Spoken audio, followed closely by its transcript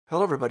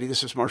Hello, everybody.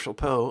 This is Marshall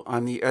Poe.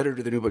 I'm the editor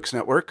of the New Books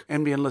Network.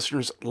 NBN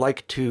listeners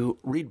like to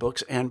read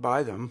books and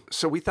buy them.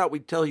 So we thought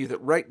we'd tell you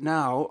that right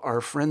now, our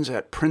friends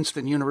at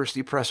Princeton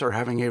University Press are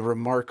having a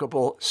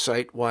remarkable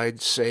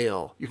site-wide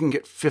sale. You can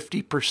get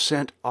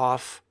 50%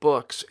 off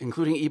books,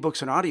 including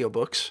ebooks and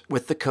audiobooks,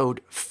 with the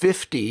code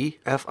 50,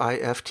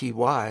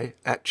 F-I-F-T-Y,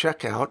 at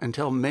checkout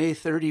until May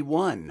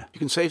 31. You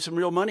can save some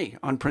real money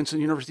on Princeton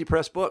University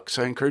Press books.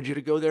 I encourage you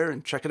to go there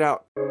and check it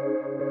out.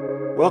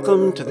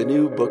 Welcome to the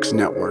New Books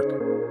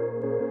Network.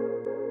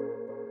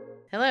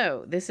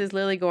 Hello, this is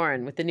Lily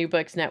Gorin with the New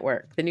Books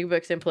Network, the New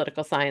Books in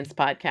Political Science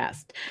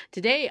podcast.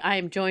 Today, I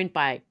am joined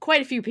by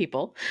quite a few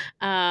people.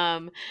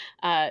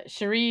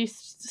 Cherie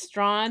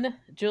Strawn,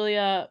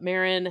 Julia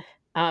Marin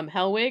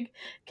Helwig,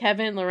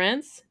 Kevin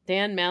Lorenz,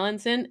 Dan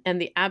Mallinson, and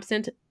the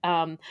absent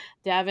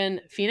Davin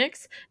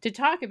Phoenix to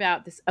talk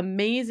about this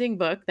amazing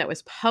book that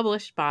was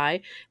published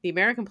by the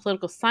American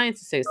Political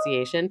Science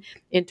Association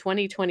in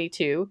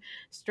 2022,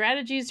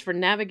 Strategies for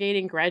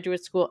Navigating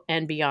Graduate School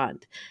and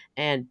Beyond.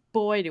 And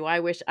boy, do I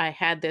wish I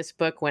had this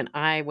book when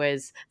I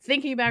was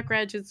thinking about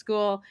graduate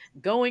school,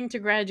 going to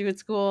graduate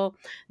school,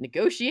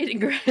 negotiating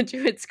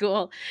graduate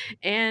school,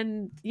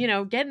 and,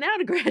 getting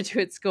out of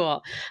graduate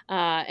school.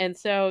 And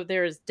so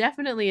there's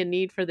definitely a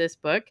need for this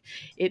book.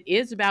 It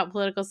is about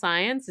political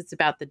science. It's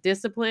about the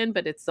discipline,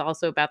 but it's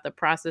also about the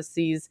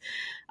processes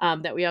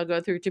that we all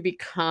go through to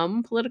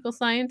become political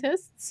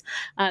scientists.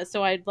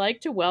 So I'd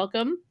like to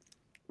welcome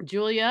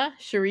Julia,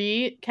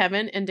 Cherie,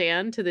 Kevin, and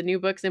Dan to the New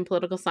Books in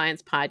Political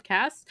Science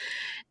podcast.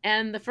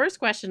 And the first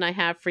question I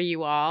have for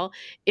you all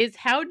is,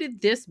 how did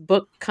this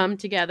book come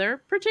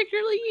together,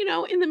 particularly,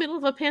 in the middle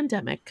of a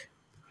pandemic?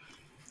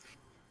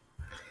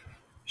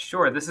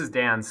 Sure, this is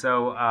Dan.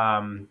 So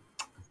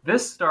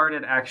this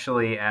started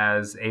actually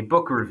as a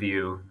book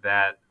review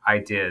that I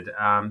did.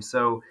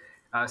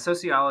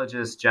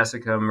 Sociologist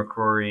Jessica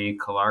McCrory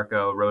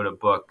Calarco wrote a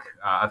book,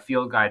 A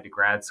Field Guide to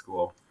Grad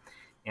School.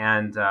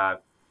 And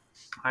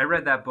I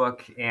read that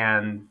book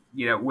and,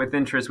 with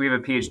interest. We have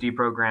a PhD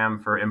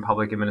program in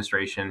public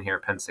administration here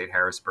at Penn State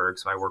Harrisburg.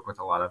 So I work with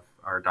a lot of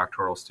our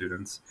doctoral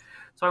students.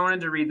 So I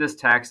wanted to read this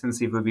text and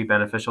see if it would be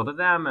beneficial to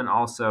them. And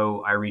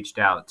also I reached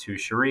out to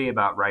Cherie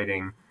about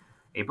writing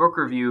a book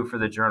review for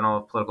the Journal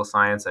of Political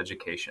Science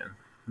Education.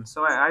 And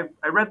so I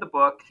read the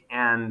book,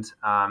 and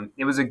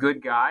it was a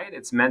good guide.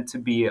 It's meant to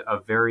be a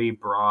very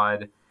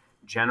broad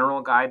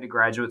general guide to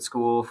graduate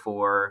school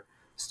for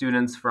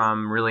students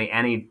from really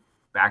any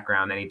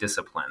background, any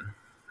discipline.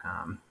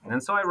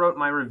 And so I wrote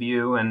my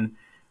review and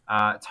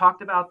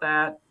talked about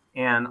that,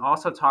 and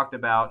also talked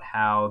about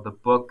how the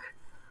book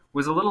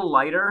was a little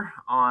lighter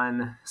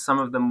on some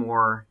of the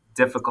more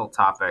difficult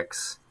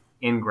topics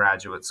in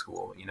graduate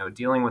school,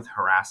 dealing with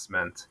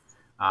harassment,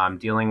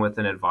 dealing with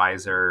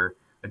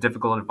a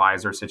difficult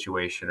advisor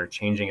situation, or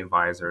changing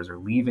advisors, or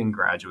leaving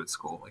graduate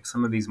school, like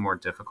some of these more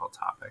difficult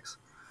topics.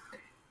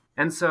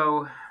 And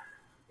so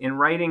in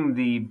writing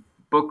the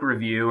book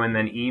review and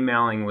then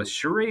emailing with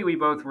Cherie, we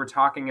both were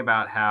talking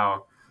about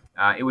how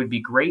it would be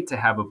great to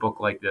have a book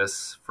like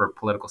this for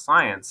political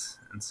science.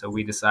 And so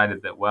we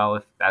decided that, well,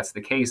 if that's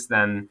the case,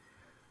 then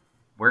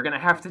we're going to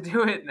have to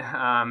do it.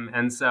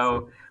 And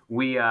so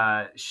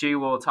she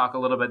will talk a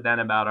little bit then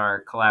about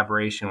our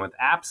collaboration with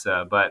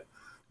APSA, but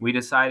we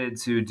decided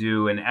to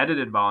do an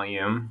edited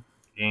volume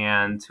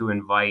and to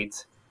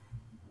invite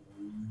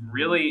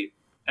really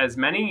as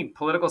many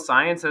political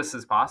scientists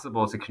as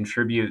possible to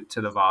contribute to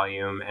the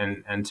volume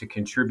and to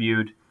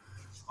contribute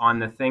on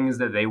the things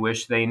that they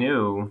wish they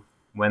knew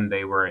when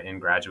they were in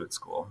graduate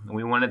school. And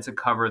we wanted to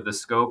cover the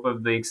scope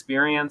of the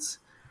experience.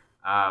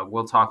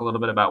 We'll talk a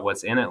little bit about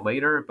what's in it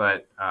later,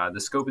 but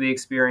the scope of the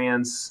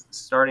experience,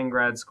 starting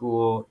grad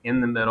school, in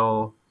the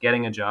middle,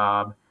 getting a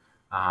job,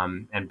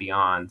 and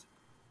beyond.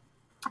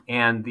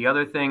 And the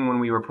other thing when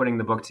we were putting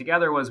the book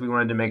together was we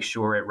wanted to make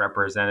sure it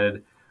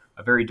represented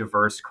a very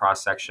diverse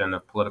cross-section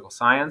of political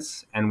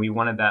science, and we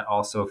wanted that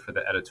also for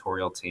the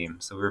editorial team.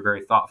 So we were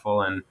very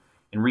thoughtful in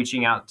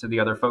reaching out to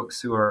the other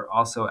folks who are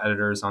also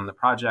editors on the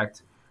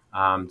project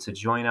to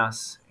join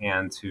us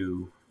and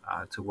to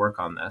work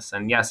on this.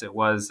 And yes, it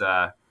was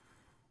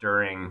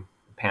during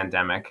the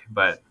pandemic,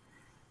 but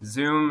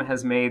Zoom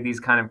has made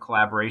these kind of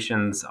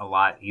collaborations a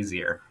lot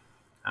easier.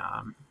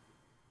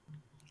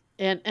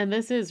 And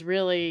this is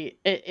really,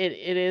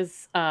 it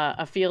is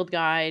a field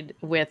guide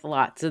with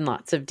lots and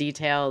lots of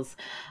details.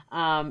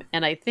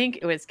 And I think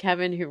it was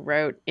Kevin who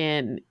wrote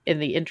in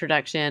the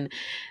introduction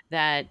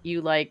that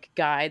you like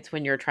guides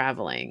when you're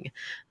traveling.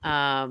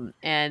 And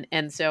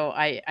so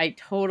I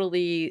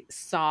totally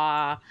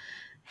saw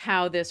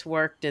how this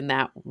worked in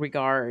that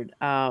regard.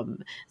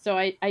 So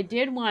I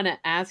did want to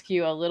ask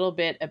you a little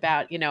bit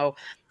about,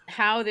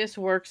 how this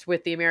works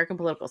with the American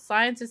Political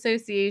Science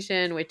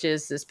Association, which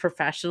is this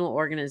professional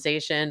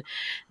organization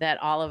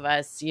that all of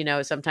us,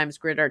 sometimes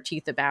grit our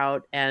teeth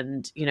about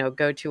and,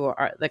 go to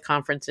the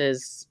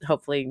conferences,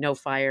 hopefully no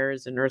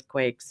fires and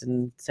earthquakes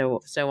and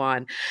so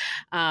on.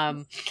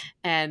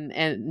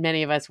 And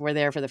many of us were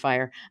there for the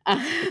fire.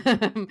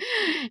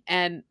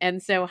 And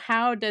so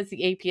how does the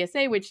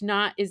APSA, which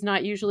is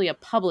not usually a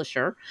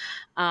publisher,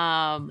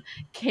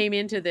 came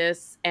into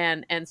this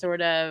and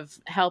sort of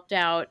helped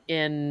out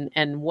in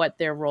and what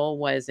their role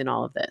was in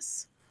all of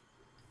this?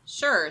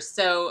 Sure.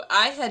 So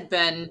I had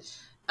been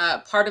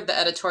part of the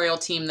editorial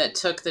team that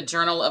took the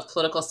Journal of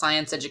Political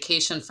Science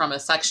Education from a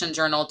section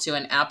journal to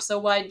an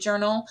APSA-wide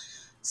journal.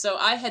 So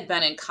I had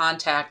been in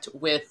contact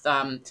with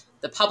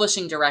the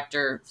publishing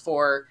director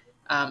for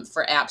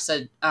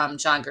APSA,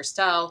 John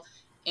Gerstel.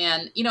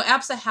 And,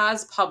 APSA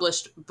has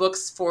published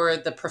books for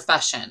the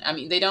profession. I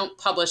mean, they don't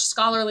publish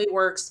scholarly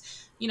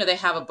works. They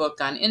have a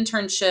book on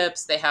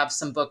internships. They have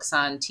some books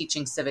on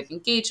teaching civic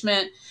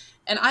engagement.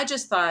 And I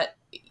just thought,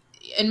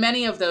 and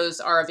many of those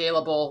are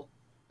available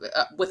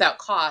without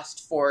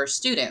cost for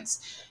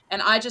students.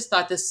 And I just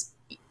thought this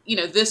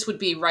would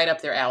be right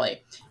up their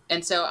alley.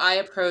 And so I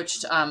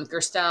approached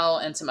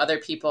Gerstel and some other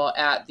people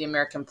at the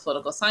American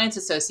Political Science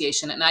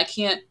Association. And I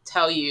can't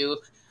tell you,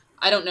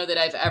 I don't know that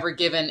I've ever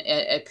given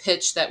a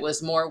pitch that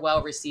was more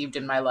well received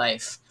in my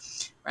life,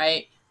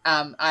 right?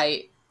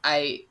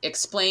 I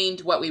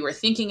explained what we were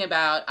thinking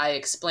about. I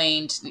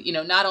explained,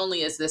 not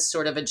only is this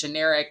sort of a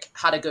generic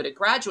how to go to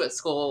graduate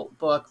school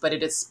book, but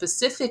it is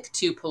specific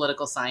to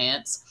political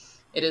science.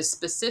 It is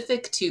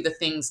specific to the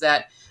things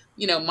that,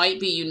 might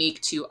be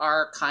unique to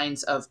our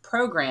kinds of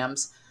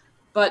programs,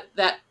 but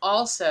that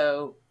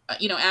also,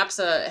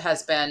 APSA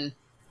has been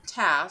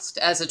tasked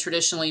as a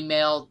traditionally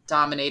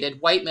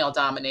white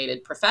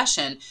male-dominated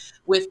profession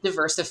with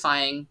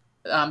diversifying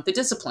the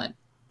discipline.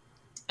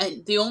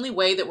 And the only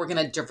way that we're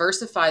going to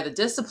diversify the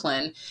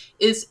discipline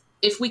is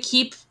if we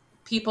keep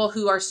people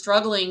who are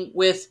struggling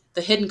with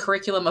the hidden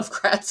curriculum of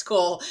grad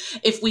school,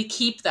 if we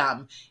keep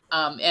them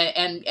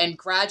and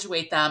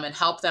graduate them and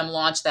help them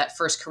launch that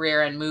first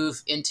career and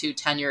move into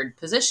tenured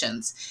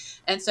positions.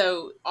 And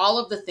so all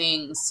of the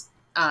things,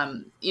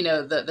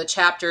 the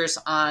chapters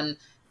on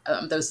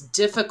those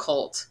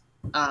difficult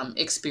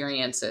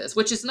experiences,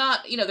 which is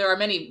not, there are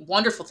many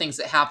wonderful things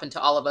that happen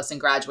to all of us in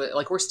graduate,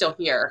 like we're still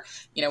here,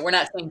 we're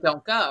not saying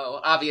don't go,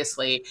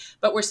 obviously,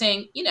 but we're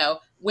saying,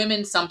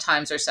 women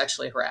sometimes are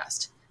sexually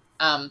harassed.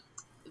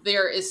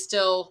 There is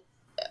still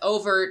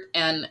overt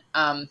and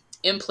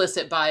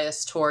implicit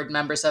bias toward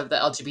members of the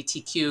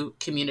LGBTQ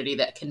community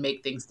that can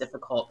make things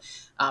difficult.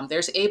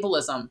 There's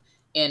ableism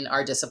in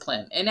our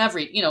discipline, in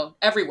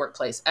every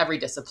workplace, every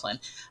discipline.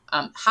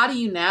 How do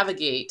you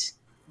navigate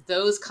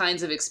those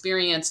kinds of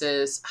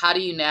experiences? How do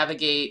you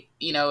navigate,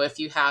 if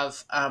you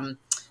have,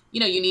 you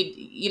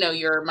need,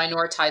 you're a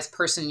minoritized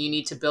person, you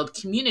need to build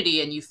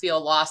community and you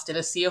feel lost in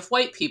a sea of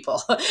white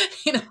people.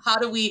 How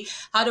do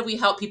we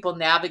help people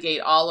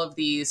navigate all of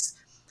these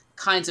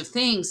kinds of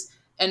things?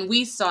 And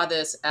we saw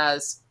this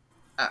as,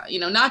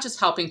 not just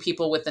helping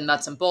people with the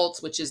nuts and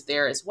bolts, which is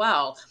there as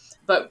well,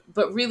 but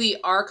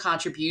really our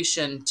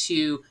contribution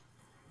to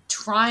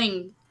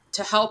trying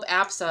to help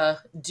APSA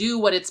do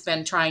what it's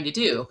been trying to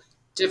do,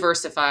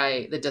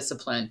 diversify the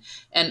discipline.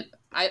 And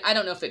I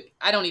don't know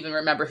I don't even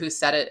remember who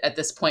said it at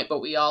this point, but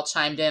we all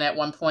chimed in at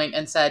one point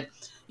and said,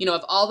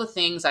 of all the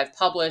things I've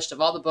published, of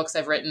all the books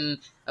I've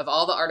written, of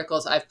all the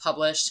articles I've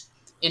published,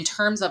 in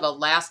terms of a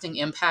lasting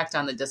impact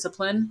on the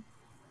discipline,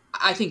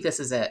 I think this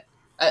is it.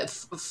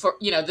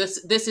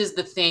 This is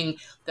the thing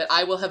that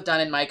I will have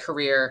done in my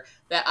career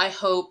that I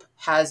hope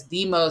has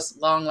the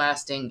most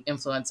long-lasting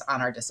influence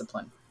on our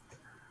discipline.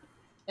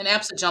 And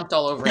APSA jumped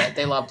all over it.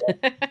 They loved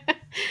it.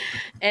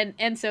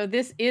 And so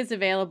this is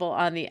available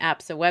on the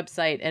APSA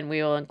website, and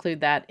we will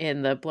include that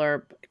in the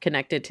blurb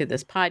connected to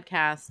this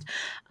podcast.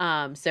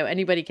 So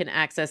anybody can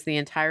access the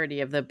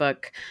entirety of the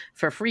book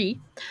for free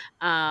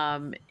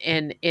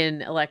in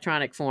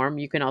electronic form.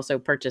 You can also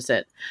purchase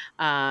it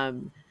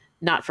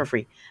not for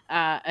free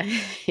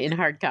in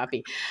hard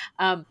copy.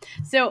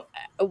 So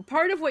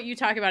part of what you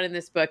talk about in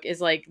this book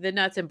is like the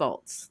nuts and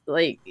bolts.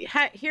 Like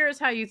here's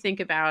how you think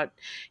about,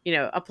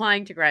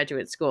 applying to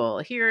graduate school.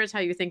 Here's how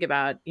you think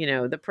about,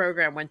 the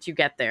program once you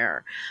get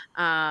there.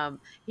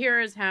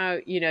 Here's how,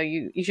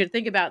 you should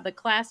think about the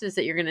classes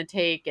that you're going to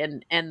take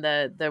and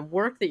the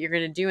work that you're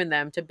going to do in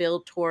them to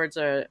build towards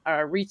a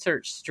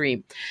research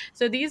stream.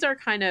 So these are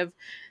kind of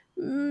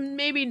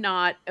maybe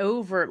not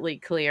overtly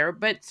clear,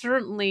 but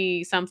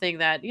certainly something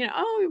that,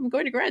 I'm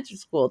going to graduate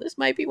school. This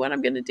might be what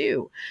I'm going to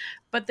do.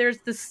 But there's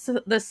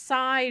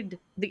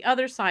the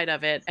other side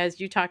of it, as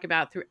you talk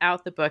about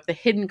throughout the book, the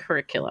hidden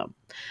curriculum.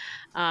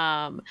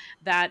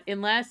 That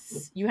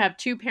unless you have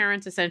two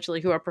parents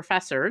essentially who are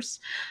professors,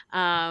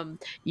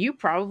 you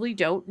probably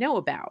don't know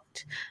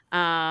about.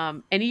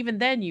 And even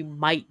then you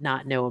might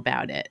not know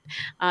about it.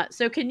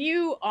 So can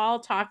you all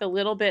talk a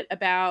little bit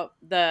about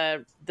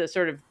the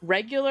sort of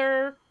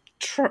regular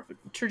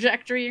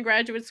trajectory in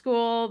graduate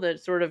school, the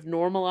sort of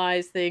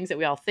normalized things that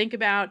we all think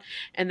about,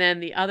 and then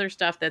the other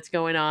stuff that's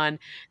going on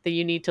that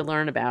you need to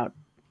learn about.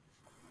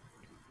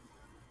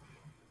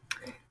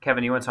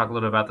 Kevin, you want to talk a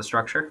little bit about the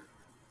structure?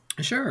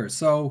 Sure.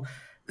 So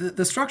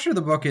the structure of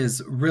the book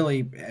is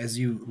really, as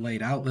you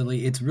laid out,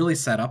 Lily, it's really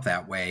set up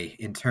that way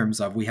in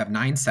terms of we have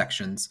 9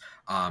 sections.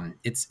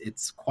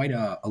 It's quite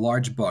a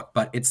large book,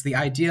 but it's the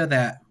idea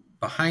that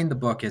behind the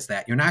book is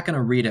that you're not going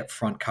to read it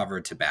front cover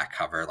to back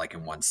cover like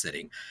in one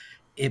sitting.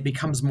 It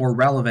becomes more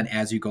relevant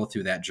as you go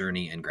through that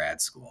journey in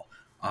grad school.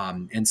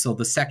 And so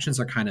the sections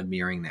are kind of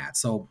mirroring that.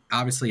 So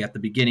obviously at the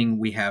beginning,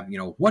 we have,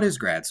 what is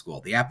grad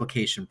school, the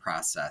application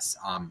process,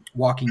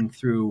 walking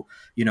through,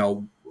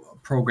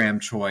 program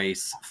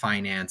choice,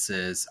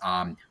 finances,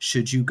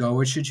 should you go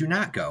or should you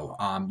not go,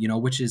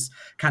 which is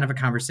kind of a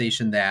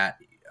conversation that,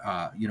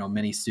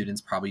 many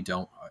students probably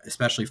don't,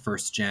 especially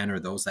first gen or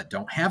those that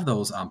don't have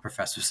those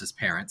professors as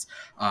parents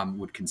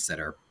would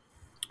consider.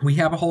 We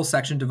have a whole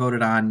section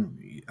devoted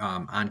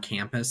on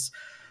campus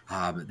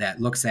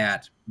that looks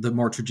at the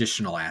more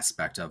traditional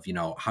aspect of,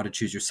 how to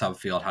choose your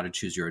subfield, how to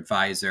choose your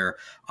advisor.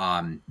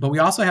 But we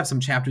also have some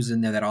chapters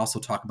in there that also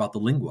talk about the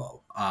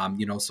lingo.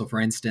 So for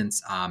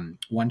instance,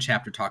 one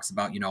chapter talks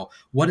about,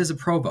 what is a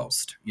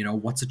provost?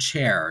 What's a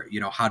chair?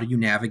 How do you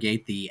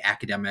navigate the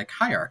academic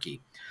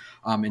hierarchy?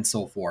 And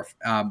so forth.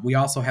 We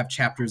also have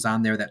chapters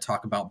on there that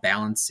talk about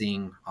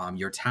balancing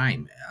your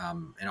time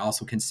and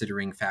also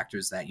considering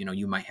factors that,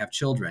 you might have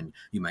children,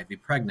 you might be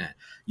pregnant,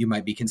 you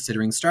might be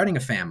considering starting a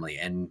family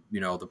and,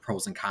 the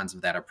pros and cons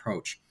of that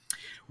approach.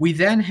 We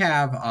then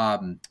have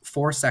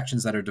 4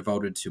 sections that are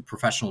devoted to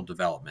professional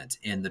development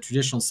in the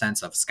traditional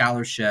sense of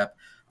scholarship,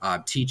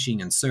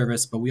 teaching and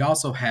service, but we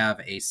also have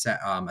a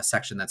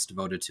section that's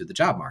devoted to the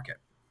job market.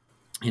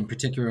 In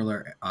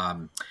particular,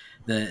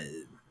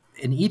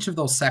 in each of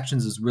those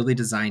sections is really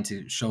designed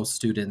to show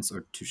students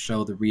or to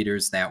show the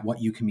readers that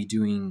what you can be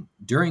doing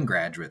during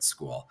graduate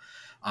school,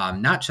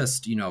 not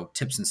just,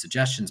 tips and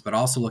suggestions, but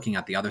also looking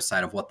at the other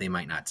side of what they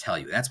might not tell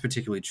you. That's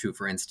particularly true,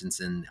 for instance,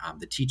 in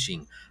the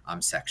teaching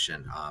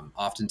section.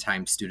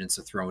 Oftentimes students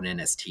are thrown in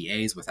as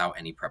TAs without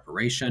any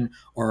preparation,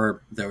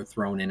 or they're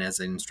thrown in as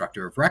an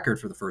instructor of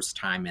record for the first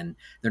time, and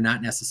they're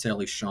not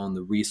necessarily shown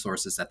the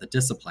resources that the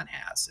discipline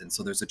has. And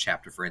so there's a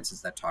chapter, for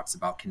instance, that talks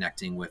about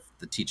connecting with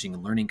the Teaching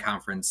and Learning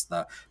Conference,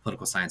 the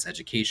Political Science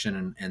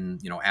Education,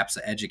 and APSA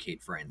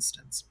Educate, for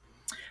instance.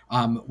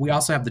 We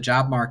also have the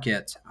job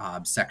market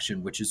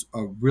section, which is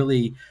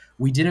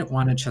we didn't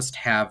want to just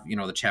have,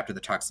 the chapter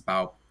that talks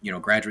about,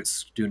 graduate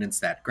students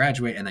that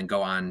graduate and then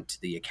go on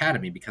to the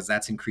academy, because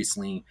that's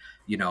increasingly,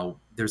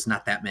 there's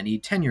not that many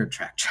tenure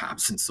track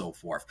jobs and so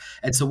forth.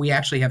 And so we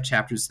actually have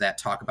chapters that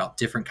talk about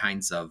different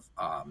kinds of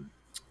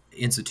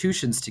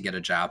institutions to get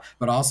a job,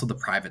 but also the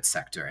private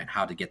sector and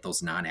how to get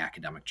those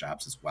non-academic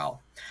jobs as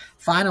well.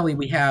 Finally,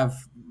 we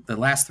have the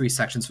last 3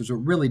 sections, which are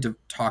really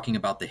talking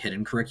about the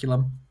hidden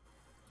curriculum.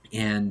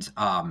 And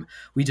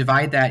we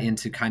divide that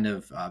into kind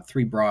of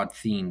 3 broad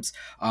themes.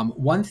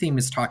 One theme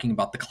is talking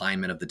about the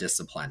climate of the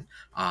discipline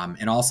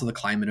and also the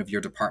climate of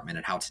your department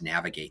and how to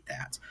navigate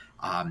that.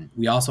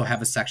 We also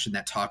have a section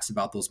that talks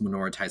about those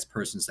minoritized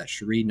persons that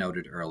Cherie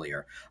noted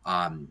earlier.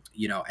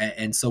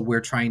 And so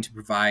we're trying to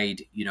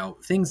provide,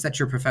 things that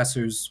your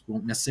professors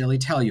won't necessarily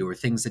tell you, or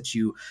things that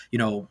you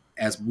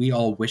as we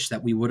all wish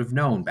that we would have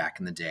known back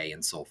in the day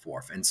and so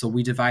forth. And so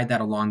we divide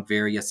that along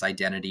various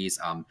identities,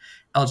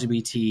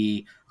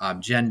 LGBT,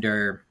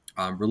 gender,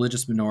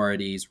 religious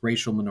minorities,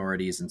 racial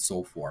minorities, and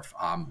so forth.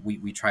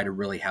 We try to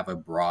really have a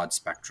broad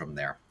spectrum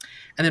there.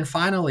 And then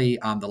finally,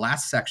 the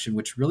last section,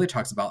 which really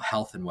talks about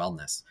health and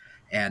wellness,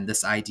 and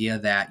this idea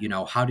that,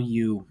 how do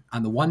you,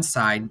 on the one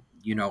side,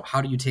 how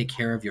do you take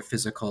care of your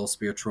physical,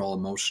 spiritual,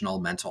 emotional,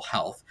 mental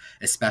health,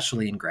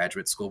 especially in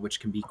graduate school,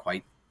 which can be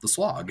quite the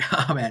slog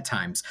at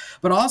times.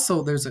 But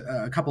also there's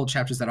a couple of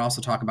chapters that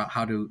also talk about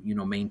how to,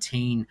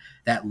 maintain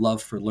that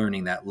love for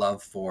learning, that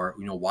love for,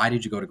 why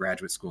did you go to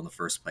graduate school in the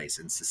first place,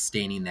 and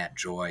sustaining that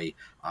joy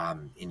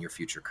in your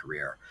future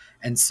career.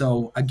 And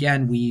so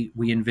again, we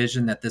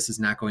envision that this is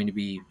not going to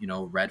be,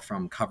 read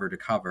from cover to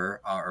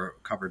cover or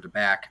cover to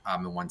back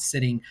in one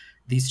sitting.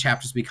 These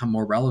chapters become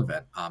more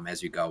relevant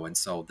as you go. And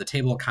so the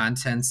table of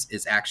contents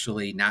is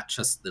actually not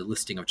just the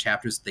listing of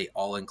chapters, they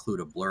all include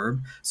a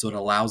blurb. So it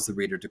allows the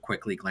reader to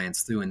quickly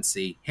glance through and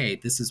see, hey,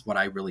 this is what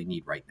I really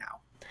need right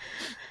now.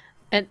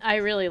 And I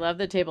really love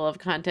the table of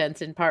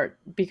contents, in part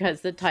because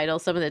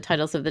some of the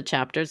titles of the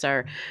chapters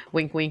are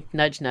wink, wink,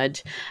 nudge,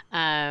 nudge.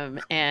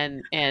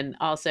 And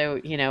also,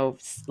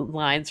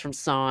 lines from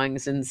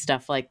songs and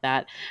stuff like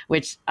that,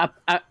 which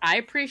I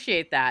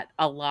appreciate that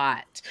a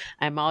lot.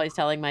 I'm always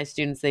telling my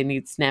students they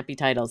need snappy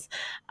titles.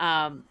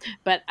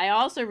 But I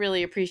also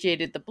really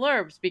appreciated the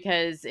blurbs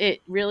because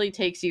it really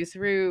takes you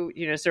through,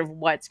 sort of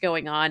what's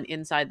going on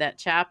inside that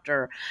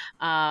chapter,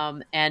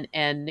 and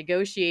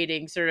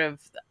negotiating sort of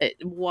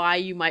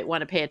why you might want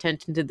to pay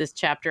attention to this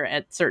chapter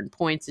at certain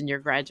points in your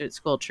graduate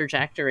school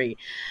trajectory.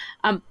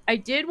 I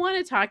did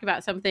want to talk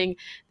about something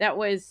that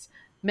was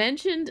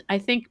mentioned, I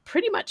think,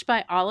 pretty much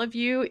by all of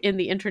you in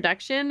the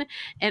introduction,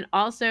 and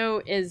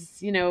also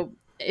is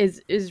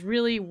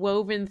really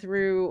woven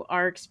through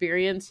our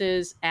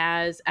experiences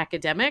as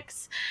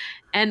academics.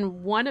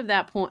 And one of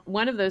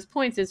those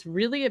points is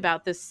really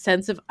about this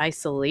sense of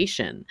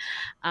isolation.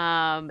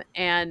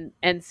 And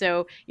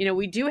so,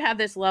 we do have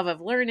this love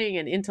of learning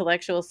and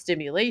intellectual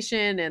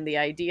stimulation, and the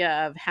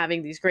idea of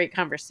having these great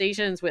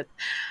conversations with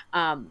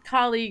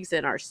colleagues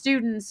and our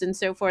students and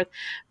so forth.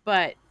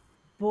 But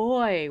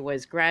boy,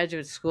 was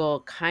graduate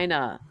school kind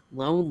of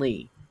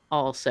lonely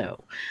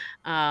also.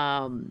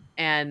 And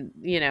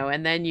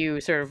then you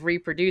sort of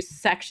reproduce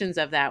sections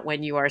of that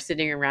when you are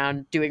sitting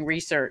around doing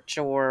research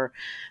or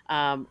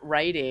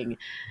writing.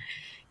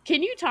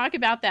 Can you talk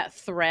about that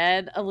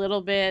thread a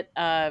little bit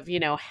of,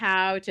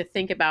 how to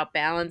think about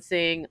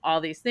balancing all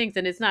these things?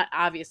 And it's not,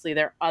 obviously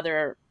there are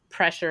other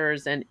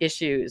pressures and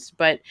issues,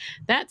 but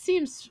that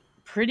seems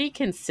pretty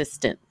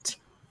consistent.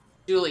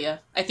 Julia.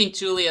 I think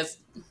Julia's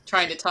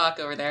trying to talk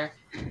over there.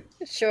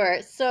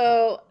 Sure.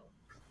 So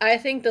I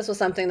think this was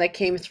something that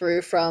came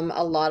through from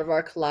a lot of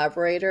our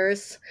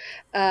collaborators.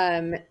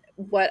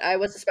 What I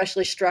was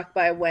especially struck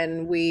by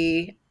when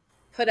we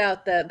put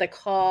out the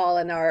call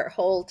and our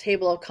whole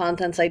table of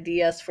contents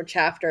ideas for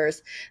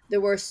chapters,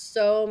 there were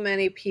so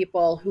many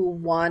people who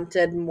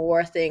wanted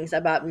more things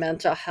about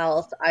mental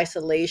health,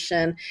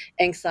 isolation,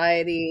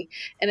 anxiety.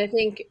 And I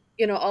think,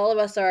 all of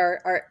us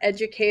are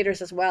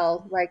educators as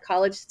well, right?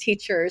 College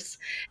teachers.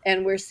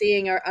 And we're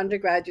seeing our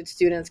undergraduate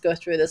students go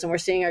through this, and we're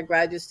seeing our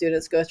graduate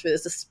students go through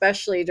this,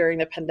 especially during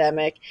the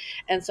pandemic.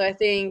 And so I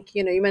think,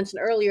 you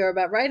mentioned earlier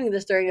about writing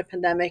this during the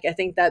pandemic. I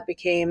think that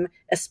became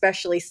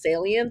especially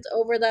salient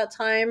over that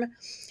time.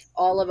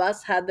 All of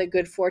us had the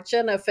good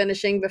fortune of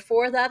finishing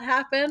before that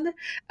happened.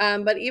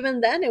 But even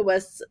then it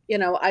was,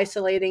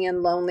 isolating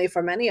and lonely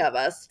for many of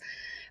us.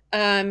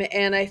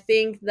 And I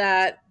think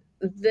that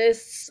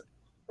this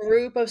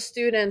group of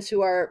students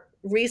who are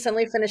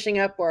recently finishing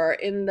up or are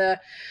in the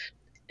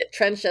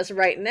trenches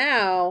right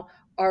now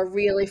are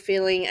really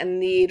feeling a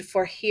need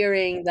for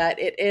hearing that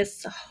it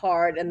is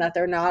hard and that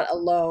they're not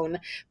alone,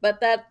 but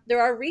that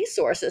there are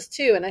resources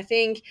too. And I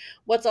think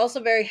what's also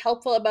very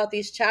helpful about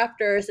these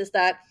chapters is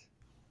that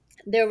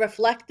they're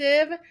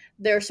reflective,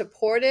 they're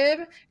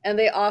supportive, and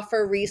they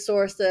offer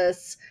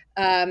resources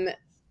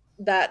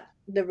that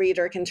the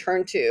reader can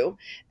turn to.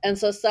 And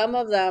so some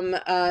of them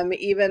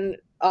even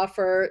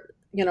offer,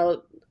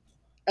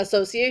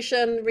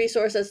 association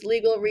resources,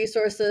 legal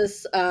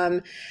resources,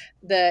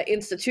 the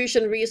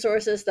institution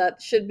resources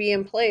that should be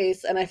in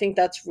place. And I think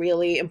that's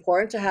really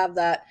important to have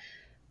that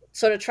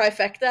sort of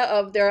trifecta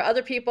of there are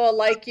other people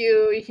like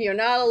you, you're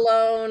not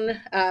alone,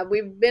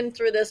 we've been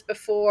through this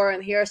before,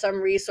 and here are some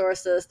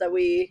resources that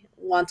we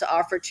want to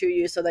offer to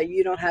you so that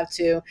you don't have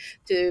to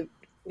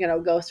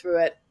go through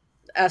it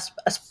as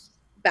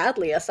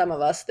badly as some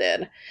of us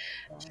did.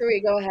 Cherie,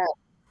 go ahead.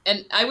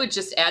 And I would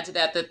just add to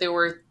that there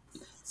were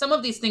some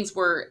of these things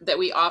that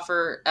we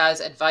offer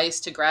as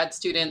advice to grad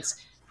students.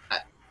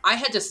 I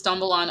had to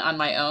stumble on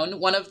my own.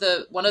 One of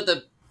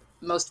the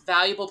most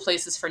valuable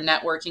places for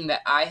networking that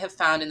I have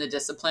found in the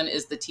discipline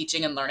is the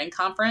Teaching and Learning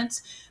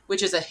Conference,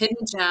 which is a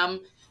hidden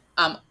gem.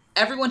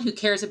 Everyone who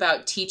cares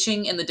about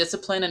teaching in the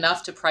discipline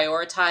enough to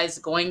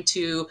prioritize going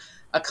to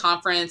a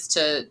conference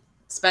to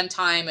spend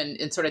time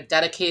and sort of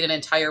dedicate an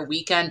entire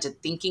weekend to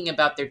thinking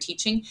about their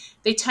teaching,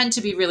 they tend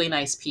to be really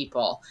nice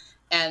people.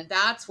 And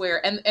that's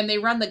where, and they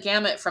run the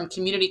gamut from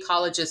community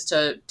colleges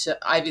to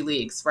Ivy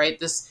Leagues, right?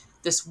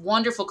 This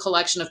wonderful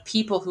collection of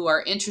people who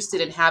are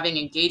interested in having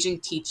engaging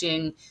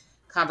teaching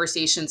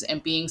conversations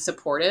and being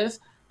supportive.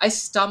 I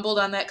stumbled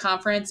on that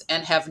conference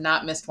and have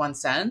not missed one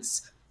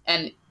since.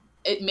 And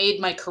it made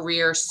my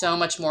career so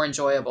much more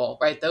enjoyable,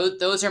 right?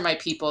 Those are my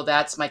people.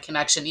 That's my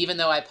connection, even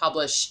though I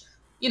publish,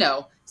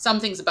 some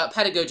things about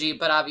pedagogy,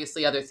 but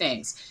obviously other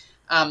things.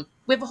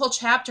 We have a whole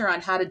chapter on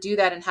how to do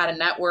that and how to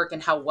network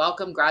and how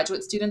welcome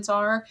graduate students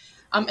are.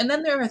 And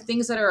then there are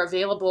things that are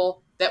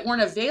available that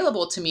weren't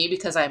available to me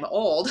because I'm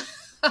old.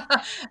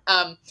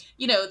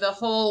 The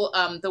whole,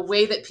 the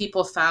way that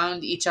people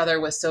found each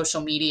other with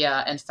social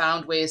media and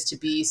found ways to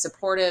be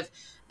supportive.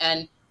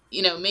 And,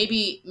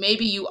 maybe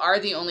you are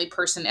the only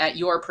person at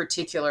your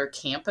particular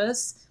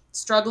campus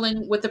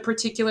struggling with a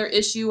particular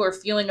issue or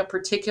feeling a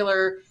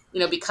particular,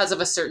 because of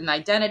a certain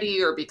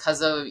identity or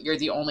because of you're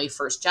the only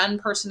first gen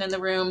person in the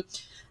room.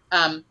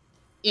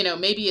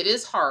 Maybe it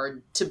is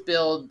hard to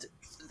build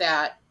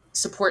that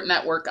support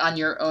network on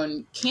your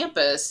own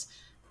campus.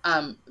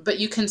 But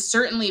you can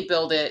certainly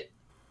build it.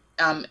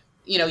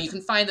 You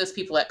can find those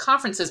people at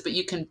conferences, but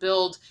you can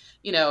build,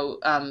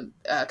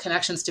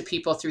 connections to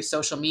people through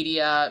social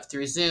media,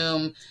 through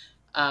Zoom,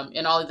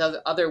 in all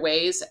the other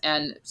ways,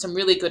 and some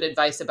really good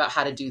advice about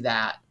how to do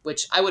that,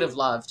 which I would have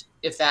loved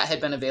if that had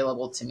been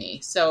available to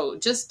me. So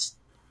just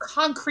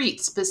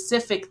concrete,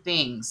 specific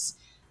things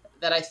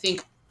that I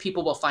think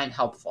people will find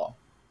helpful.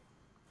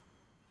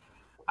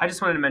 I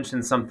just wanted to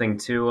mention something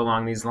too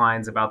along these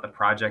lines about the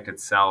project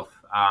itself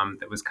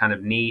that was kind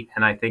of neat,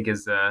 and I think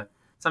is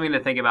something to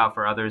think about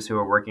for others who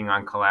are working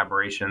on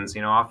collaborations.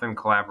 Often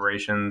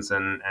collaborations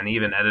and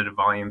even edited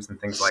volumes and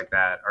things like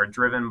that are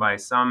driven by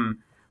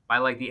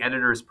like the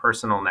editor's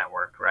personal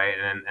network, right?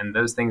 And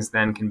those things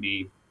then can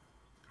be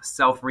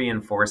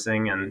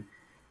self-reinforcing and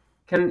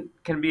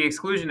can be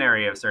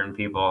exclusionary of certain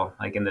people,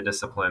 like in the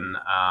discipline,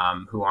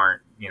 who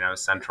aren't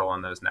central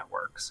in those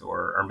networks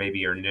or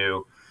maybe are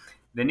new.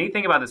 The neat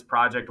thing about this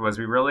project was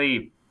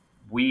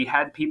we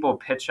had people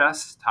pitch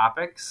us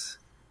topics,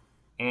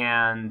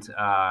 and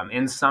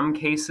in some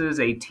cases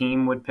a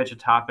team would pitch a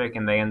topic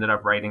and they ended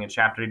up writing a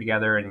chapter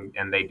together,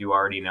 and they do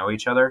already know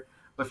each other.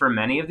 But for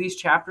many of these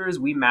chapters,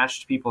 we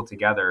matched people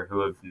together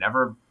who have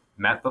never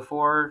met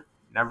before,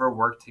 never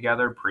worked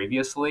together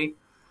previously.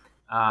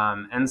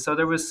 And so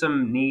there was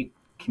some neat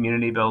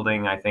community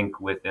building, I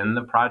think, within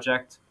the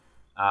project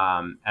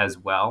as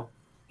well,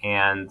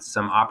 and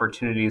some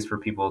opportunities for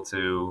people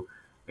to,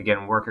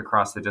 again, work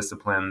across the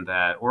discipline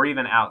or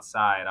even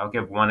outside. I'll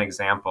give one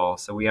example.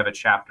 So we have a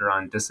chapter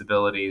on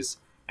disabilities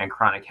and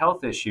chronic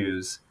health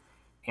issues.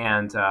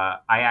 And I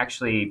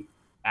actually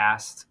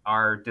asked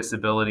our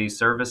disability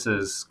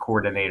services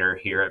coordinator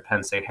here at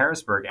Penn State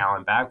Harrisburg,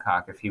 Alan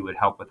Babcock, if he would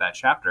help with that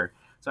chapter.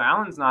 So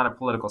Alan's not a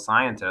political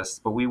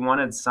scientist, but we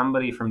wanted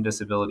somebody from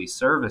disability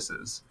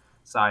services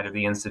side of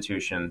the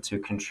institution to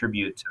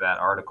contribute to that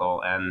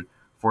article. And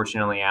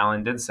fortunately,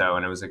 Alan did so,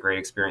 and it was a great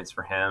experience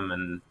for him,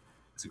 and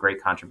it's a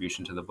great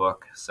contribution to the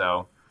book.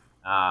 So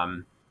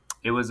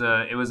it was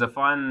a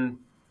fun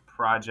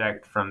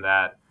project from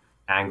that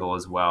angle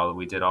as well.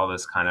 We did all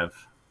this kind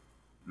of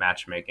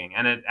matchmaking,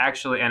 and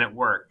it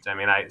worked. I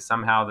mean,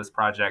 somehow this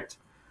project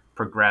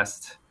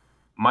progressed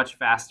much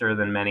faster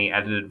than many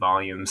edited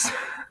volumes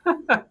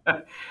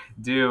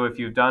do if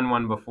you've done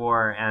one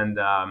before. And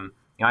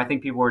I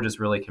think people were just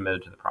really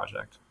committed to the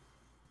project.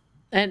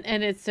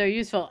 And it's so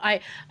useful. I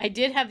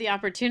did have the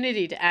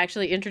opportunity to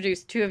actually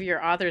introduce two of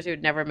your authors who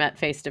had never met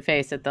face to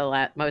face at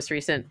the most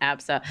recent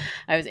APSA.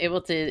 I was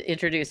able to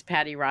introduce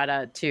Patty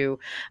Rada to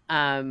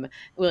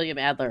William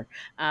Adler,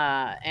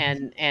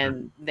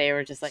 and they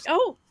were just like,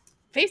 "Oh,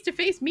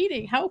 face-to-face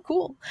meeting, how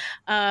cool."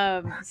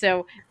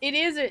 So it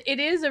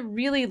is a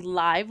really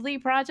lively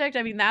project.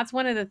 I mean, that's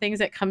one of the things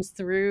that comes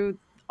through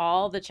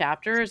all the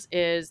chapters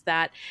is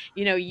that,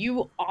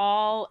 you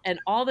all and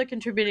all the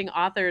contributing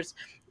authors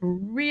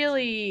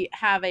really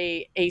have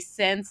a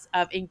sense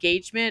of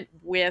engagement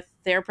with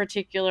their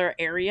particular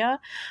area.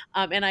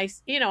 And I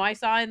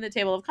saw in the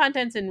table of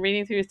contents and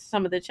reading through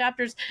some of the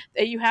chapters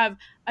that you have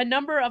a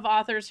number of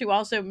authors who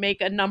also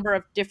make a number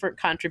of different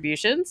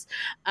contributions.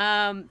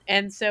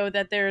 And so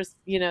that there's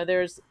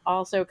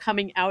also,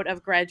 coming out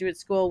of graduate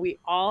school, we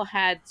all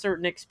had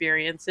certain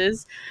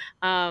experiences.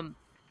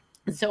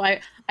 So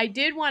I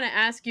did want to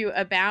ask you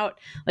about,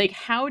 like,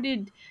 how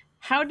did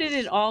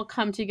it all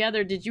come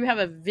together? Did you have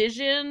a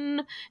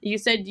vision? You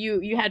said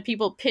you had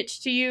people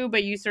pitch to you,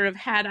 but you sort of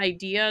had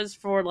ideas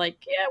for,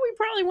 like, yeah, we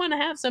probably want to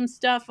have some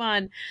stuff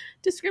on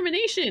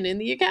discrimination in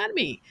the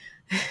academy.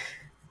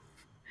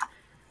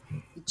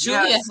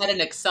 Julia had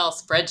an Excel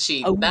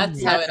spreadsheet.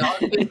 That's how it all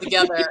came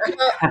together.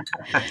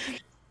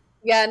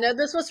 Yeah, no,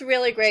 this was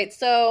really great.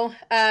 So,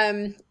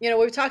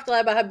 we've talked a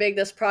lot about how big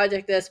this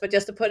project is, but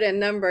just to put it in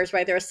numbers,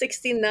 right, there are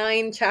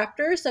 69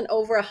 chapters and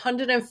over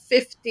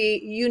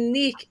 150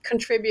 unique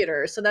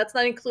contributors. So that's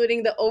not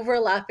including the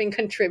overlapping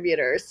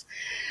contributors.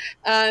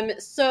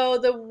 So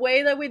the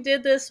way that we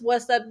did this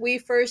was that we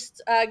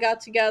first got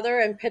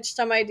together and pitched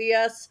some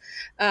ideas,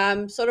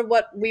 sort of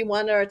what we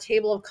wanted our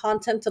table of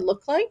content to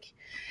look like.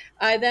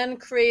 I then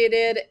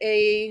created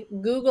a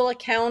Google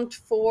account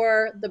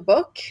for the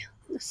book.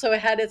 So it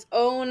had its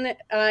own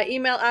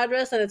email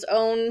address and its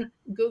own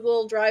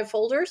Google Drive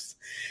folders.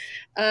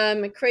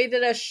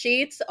 Created a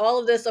sheet. All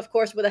of this, of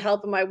course, with the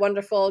help of my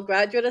wonderful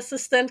graduate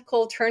assistant,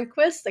 Cole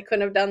Turnquist. I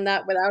couldn't have done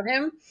that without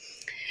him.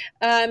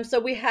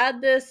 So we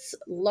had this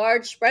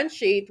large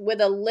spreadsheet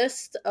with a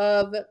list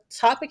of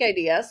topic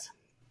ideas.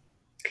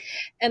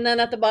 And then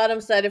at the bottom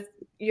said, if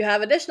you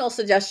have additional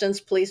suggestions,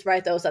 please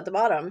write those at the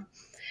bottom.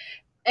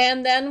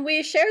 And then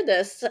we shared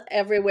this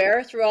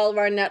everywhere through all of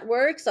our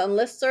networks, on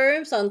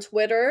listservs, on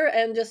Twitter,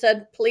 and just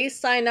said, please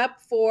sign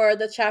up for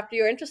the chapter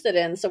you're interested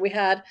in. So we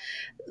had,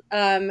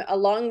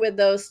 along with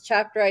those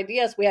chapter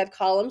ideas, we had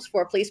columns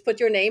for please put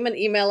your name and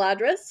email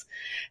address.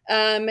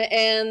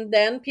 And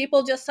then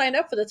people just signed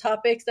up for the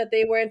topics that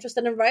they were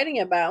interested in writing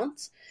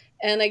about.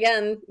 And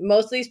again,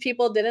 most of these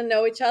people didn't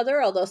know each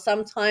other, although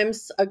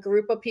sometimes a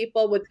group of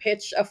people would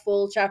pitch a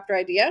full chapter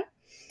idea.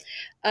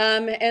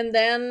 And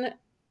then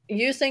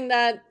using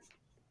that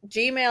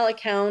Gmail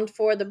account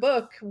for the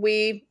book,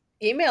 we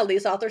emailed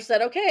these authors,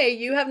 said, okay,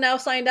 you have now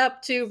signed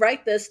up to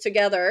write this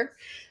together.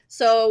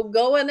 So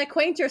go and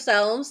acquaint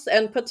yourselves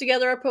and put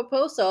together a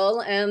proposal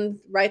and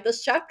write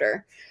this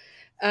chapter.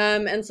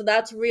 And so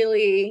that's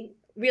really,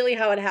 really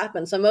how it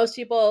happened. So most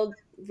people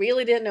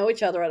really didn't know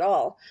each other at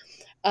all.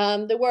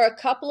 There were a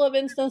couple of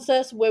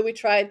instances where we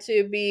tried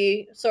to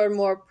be sort of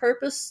more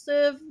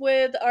purposive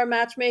with our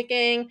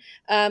matchmaking,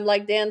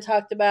 like Dan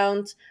talked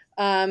about.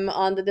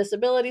 On the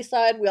disability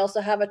side, we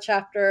also have a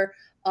chapter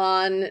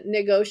on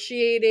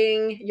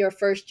negotiating your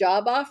first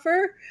job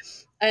offer.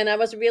 And I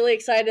was really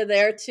excited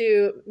there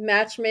to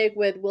matchmake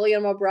with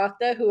William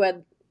Obrochta, who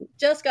had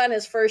just gotten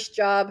his first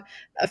job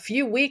a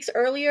few weeks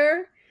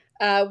earlier,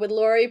 with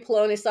Lori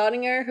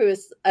Poloni-Saudinger, who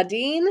is a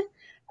dean.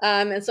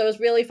 And so it was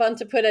really fun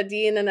to put a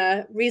dean and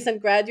a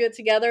recent graduate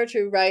together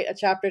to write a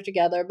chapter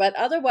together. But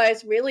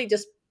otherwise, really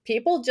just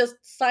people just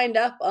signed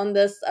up on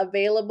this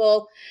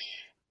available,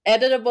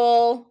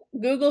 editable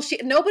Google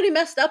Sheet. Nobody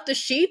messed up the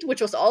sheet,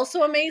 which was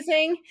also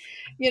amazing.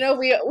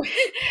 We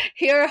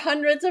here are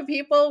hundreds of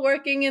people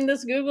working in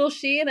this Google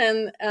Sheet,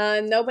 and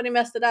nobody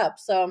messed it up.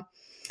 So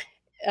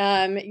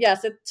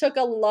yes, it took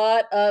a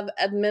lot of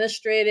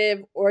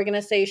administrative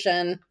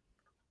organization.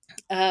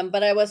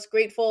 But I was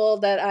grateful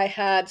that I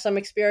had some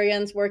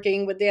experience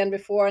working with Dan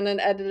before on an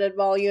edited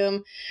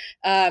volume,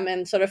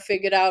 and sort of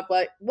figured out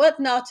what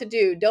not to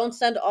do. Don't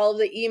send all of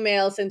the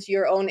emails into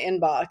your own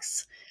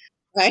inbox,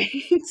 right?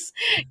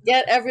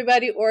 Get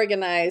everybody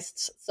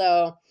organized.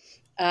 So,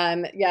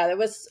 it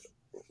was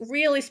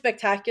really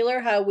spectacular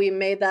how we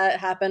made that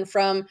happen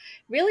from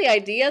really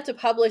idea to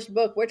published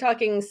book. We're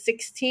talking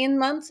 16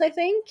 months, I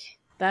think.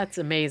 That's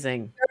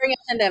amazing. During a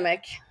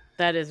pandemic.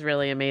 That is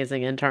really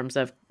amazing in terms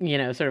of,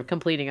 sort of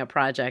completing a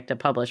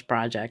published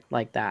project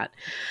like that.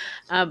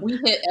 We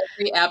hit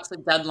every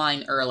APSA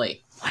deadline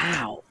early.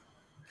 Wow.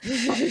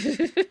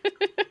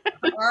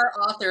 Our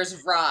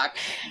authors rock.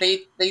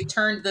 They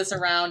turned this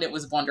around. It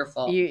was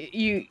wonderful.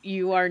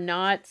 You are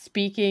not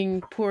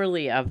speaking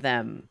poorly of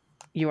them.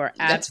 You are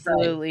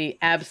absolutely.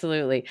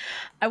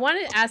 I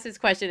wanted to ask this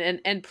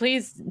question, and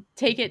please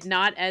take it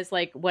not as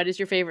like, what is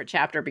your favorite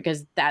chapter?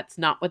 Because that's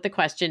not what the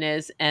question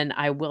is. And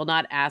I will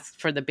not ask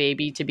for the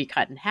baby to be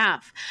cut in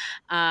half.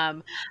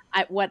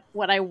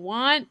 What I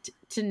want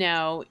to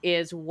know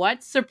is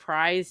what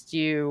surprised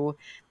you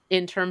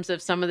in terms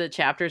of some of the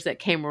chapters that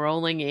came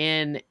rolling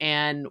in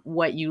and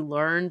what you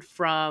learned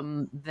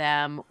from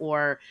them,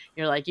 or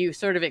you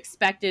sort of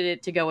expected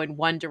it to go in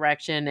one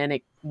direction and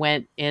it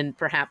went in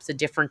perhaps a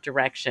different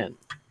direction.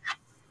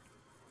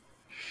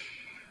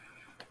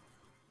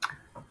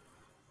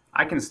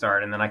 I can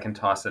start and then I can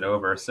toss it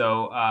over.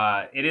 So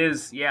it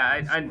is,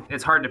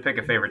 it's hard to pick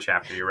a favorite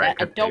chapter. You're right.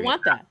 I don't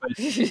want that.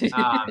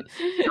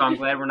 So I'm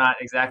glad we're not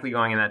exactly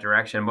going in that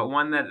direction. But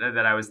one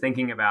that I was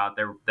thinking about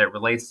that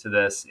relates to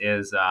this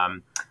is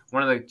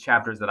one of the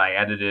chapters that I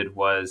edited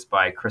was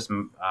by Chris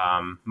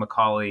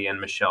Macaulay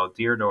and Michelle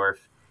Deardorff.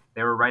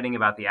 They were writing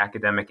about the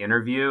academic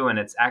interview, and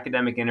it's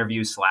academic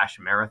interview /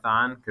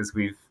 marathon, because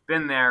we've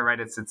been there, right?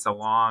 It's a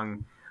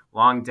long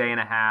day and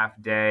a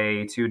half,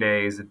 2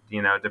 days,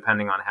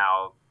 depending on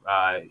how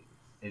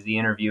the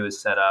interview is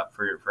set up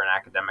for an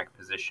academic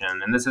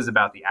position. And this is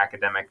about the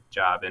academic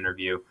job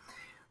interview.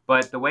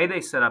 But the way they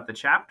set up the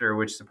chapter,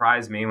 which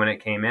surprised me when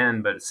it came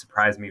in, but it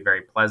surprised me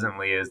very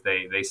pleasantly, is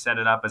they set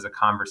it up as a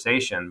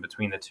conversation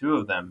between the two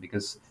of them,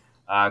 because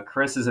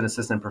Chris is an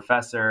assistant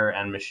professor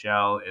and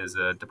Michelle is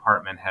a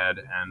department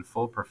head and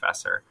full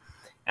professor.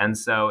 And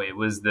so it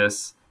was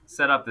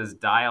set up this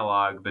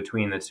dialogue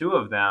between the two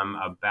of them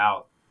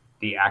about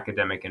the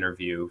academic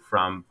interview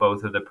from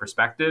both of the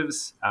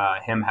perspectives,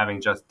 him having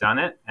just done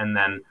it, and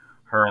then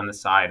her on the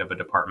side of a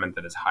department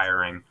that is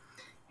hiring.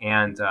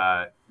 And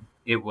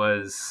it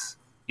was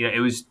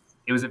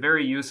a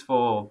very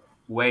useful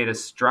way to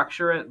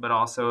structure it, but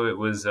also it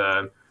was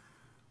a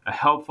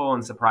helpful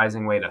and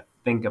surprising way to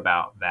think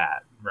about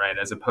that, right?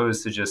 As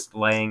opposed to just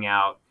laying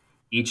out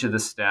each of the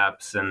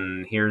steps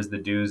and here's the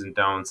do's and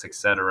don'ts,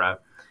 etc.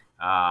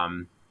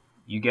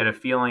 You get a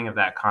feeling of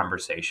that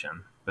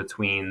conversation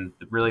between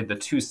really the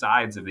two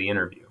sides of the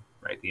interview,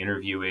 right? The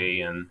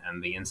interviewee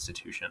and the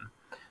institution.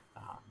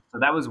 So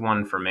that was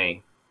one for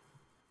me.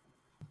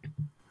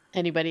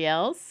 Anybody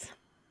else?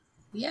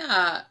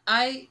 Yeah,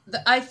 I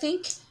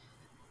think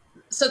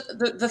so.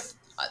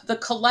 The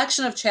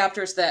collection of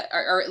chapters that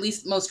are at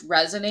least most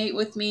resonate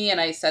with me, and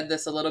I said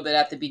this a little bit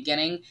at the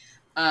beginning,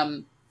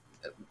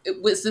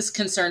 it was this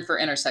concern for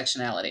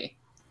intersectionality,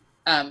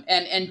 and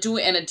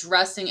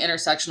addressing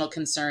intersectional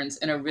concerns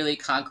in a really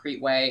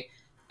concrete way,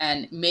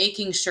 and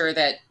making sure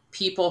that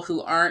people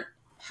who aren't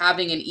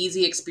having an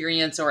easy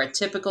experience or a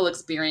typical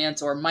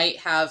experience, or might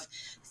have,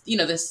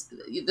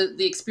 the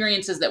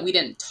experiences that we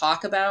didn't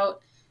talk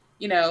about.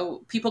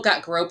 People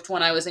got groped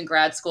when I was in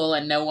grad school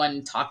and no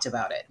one talked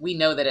about it. We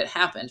know that it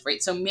happened,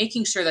 right? So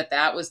making sure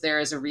that was there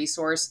as a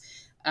resource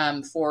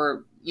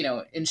for,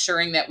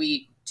 ensuring that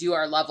we do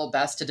our level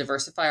best to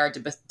diversify our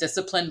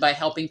discipline by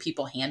helping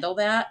people handle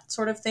that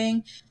sort of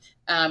thing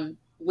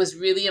was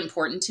really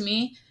important to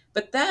me.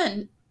 But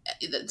then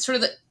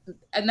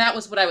and that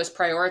was what I was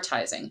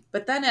prioritizing.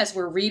 But then as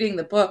we're reading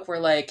the book, we're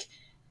like,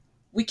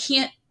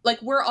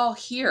 we're all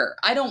here.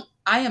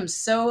 I am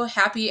so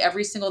happy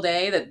every single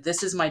day that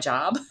this is my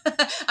job.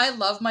 I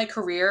love my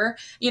career.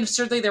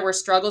 Certainly there were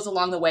struggles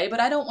along the way, but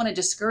I don't want to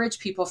discourage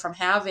people from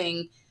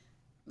having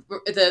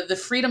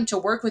the freedom to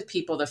work with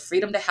people, the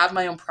freedom to have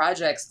my own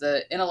projects,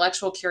 the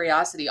intellectual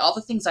curiosity, all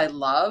the things I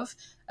love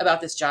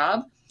about this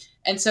job.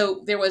 And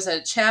so there was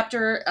a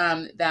chapter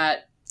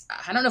that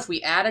I don't know if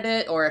we added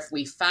it or if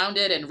we found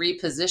it and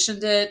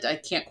repositioned it. I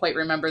can't quite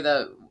remember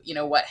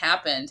what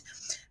happened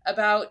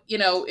about,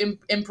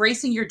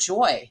 embracing your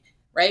joy,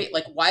 right?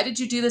 Like, why did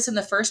you do this in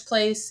the first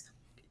place?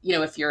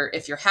 If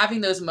you're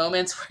having those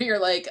moments where you're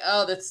like,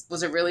 oh, this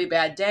was a really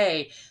bad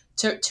day,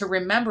 to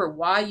remember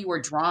why you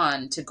were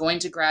drawn to going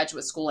to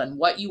graduate school and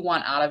what you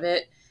want out of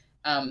it.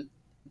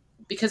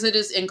 Because it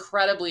is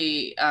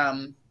incredibly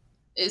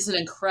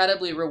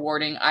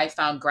rewarding. I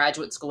found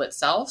graduate school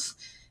itself,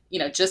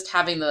 just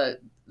having the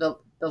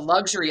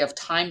luxury of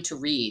time to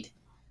read,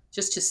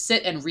 just to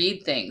sit and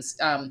read things.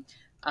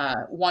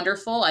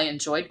 Wonderful. I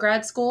enjoyed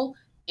grad school,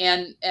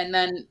 and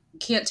then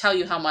can't tell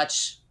you how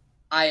much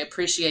I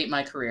appreciate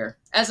my career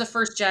as a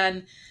first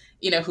gen,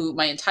 who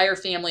my entire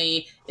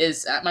family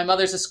is, my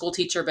mother's a school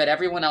teacher, but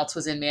everyone else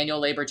was in manual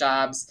labor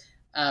jobs.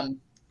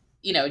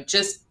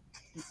 Just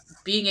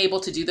being able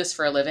to do this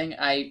for a living,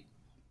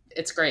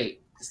 it's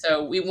great.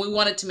 So we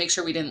wanted to make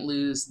sure we didn't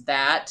lose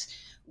that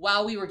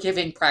while we were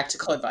giving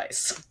practical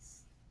advice.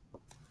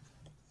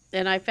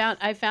 And I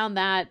found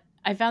that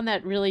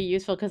really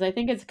useful, because I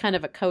think it's kind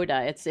of a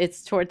coda.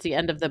 It's towards the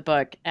end of the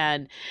book,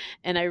 and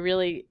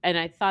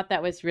I thought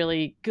that was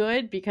really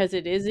good, because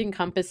it is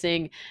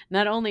encompassing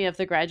not only of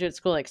the graduate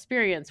school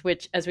experience,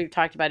 which, as we've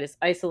talked about, is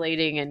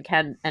isolating and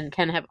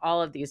can have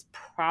all of these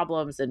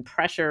problems and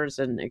pressures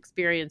and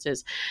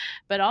experiences,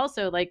 but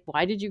also, like,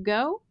 why did you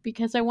go?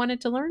 Because I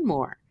wanted to learn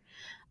more.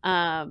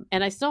 And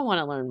I still want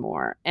to learn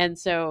more. And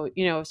so,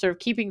 sort of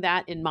keeping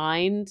that in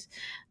mind,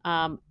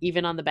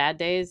 even on the bad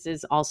days,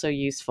 is also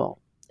useful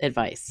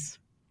advice.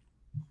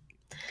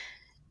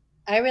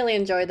 I really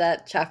enjoyed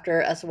that chapter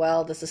as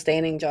well, the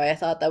sustaining joy. I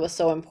thought that was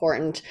so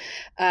important.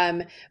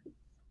 But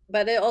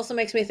it also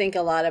makes me think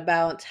a lot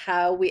about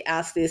how we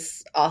ask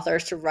these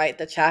authors to write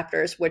the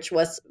chapters, which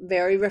was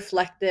very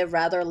reflective,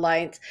 rather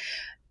light.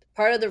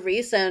 Part of the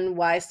reason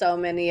why so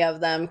many of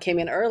them came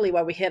in early,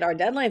 why we hit our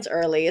deadlines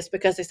early, is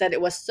because they said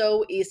it was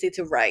so easy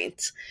to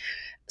write.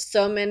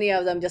 So many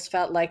of them just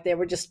felt like they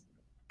were just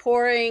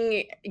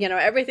pouring,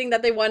 everything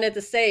that they wanted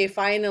to say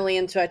finally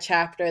into a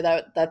chapter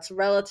that's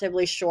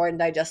relatively short and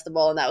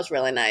digestible, and that was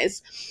really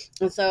nice.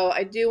 And so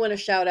I do want to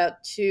shout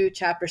out 2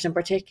 chapters in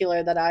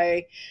particular that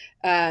I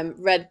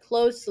read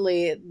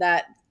closely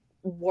that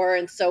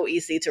weren't so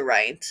easy to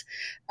write.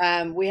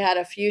 We had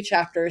a few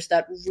chapters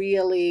that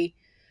really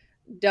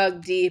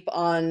dug deep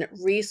on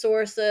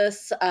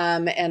resources,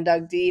 and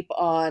dug deep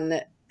on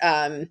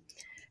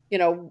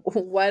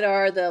what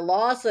are the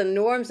laws and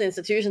norms,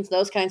 institutions,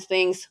 those kinds of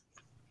things.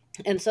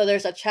 And so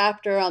there's a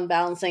chapter on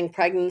balancing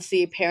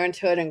pregnancy,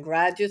 parenthood, and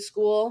graduate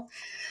school.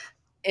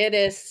 It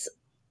is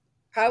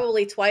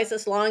probably twice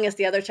as long as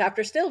the other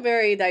chapter, still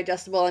very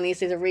digestible and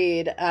easy to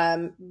read,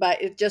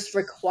 but it just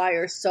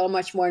requires so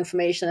much more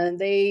information, and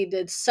they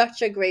did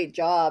such a great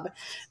job.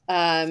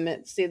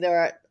 There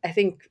are, I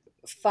think,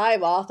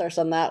 5 authors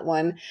on that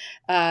one,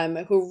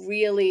 who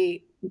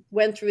really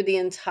went through the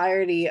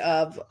entirety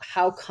of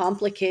how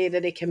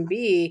complicated it can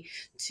be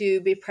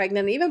to be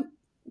pregnant, even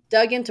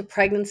dug into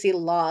pregnancy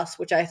loss,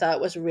 which I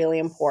thought was really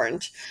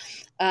important.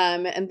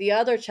 And the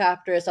other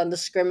chapter is on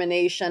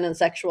discrimination and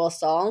sexual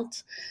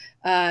assault.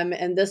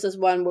 And this is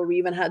one where we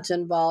even had to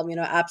involve,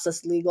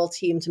 APSA's legal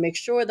team to make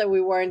sure that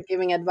we weren't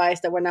giving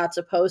advice that we're not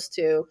supposed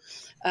to.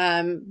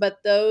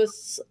 But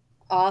those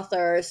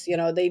authors,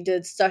 they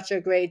did such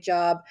a great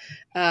job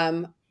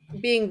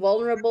being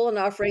vulnerable and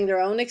offering their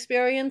own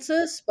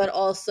experiences, but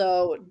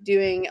also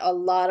doing a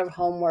lot of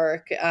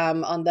homework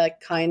on the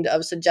kind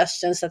of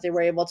suggestions that they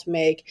were able to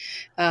make,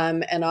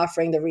 and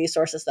offering the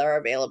resources that are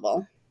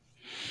available.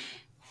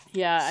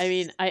 Yeah, I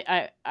mean,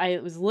 I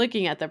was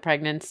looking at the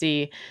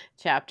pregnancy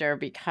chapter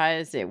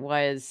because it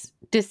was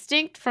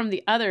distinct from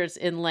the others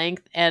in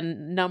length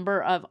and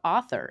number of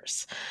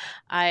authors.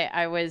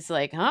 I was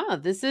like,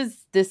 this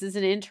is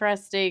an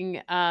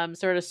interesting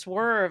sort of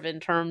swerve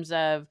in terms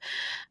of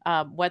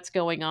what's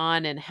going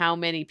on and how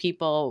many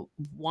people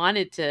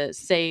wanted to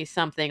say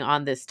something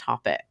on this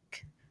topic.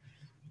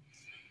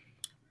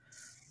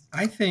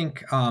 I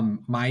think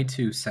my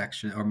 2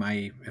 sections,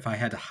 if I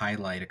had to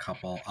highlight a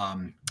couple,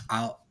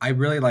 I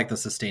really like the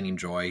sustaining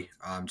joy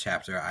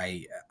chapter.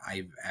 I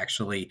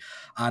actually,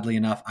 oddly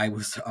enough, I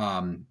was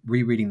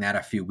rereading that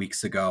a few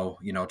weeks ago,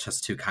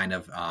 just to kind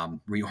of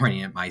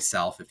reorient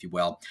myself, if you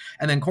will.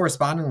 And then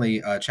correspondingly,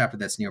 a chapter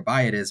that's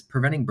nearby it is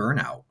preventing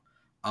burnout.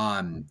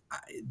 I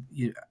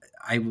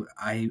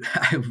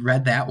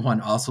read that one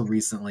also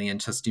recently,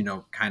 and just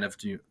kind of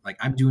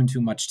I'm doing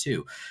too much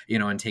too,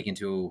 and taking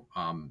to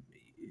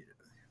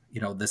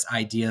this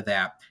idea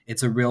that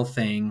it's a real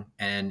thing,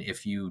 and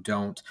if you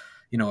don't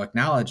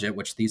acknowledge it,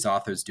 which these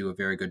authors do a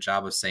very good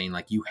job of saying,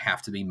 like, you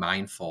have to be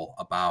mindful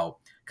about,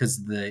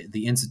 because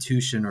the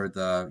institution or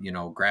the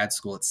grad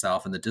school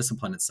itself and the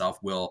discipline itself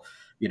will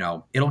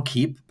it'll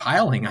keep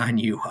piling on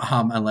you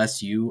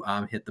unless you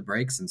hit the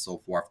brakes and so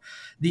forth.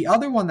 The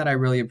other one that I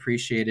really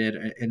appreciated,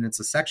 and it's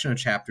a section of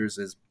chapters,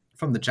 is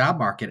from the job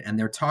market, and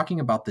they're talking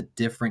about the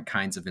different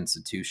kinds of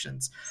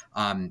institutions.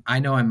 I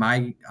know in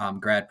my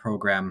grad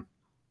program,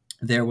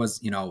 there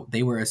was,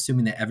 they were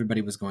assuming that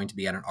everybody was going to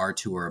be at an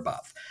R2 or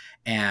above.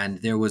 And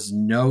there was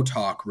no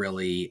talk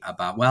really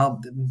about,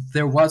 well,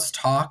 there was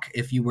talk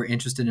if you were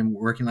interested in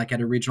working like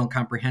at a regional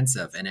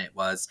comprehensive, and it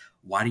was,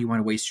 why do you want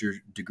to waste your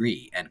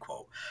degree, end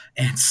quote.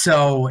 And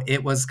so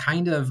it was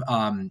kind of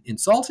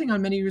insulting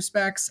on many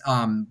respects,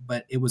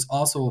 but it was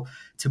also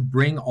to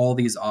bring all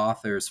these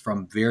authors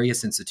from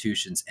various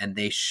institutions, and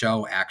they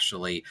show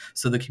actually,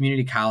 so the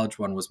community college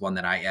one was one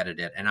that I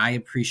edited, and I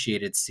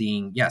appreciated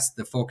seeing, yes,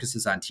 the focus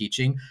is on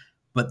teaching,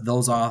 but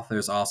those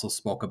authors also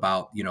spoke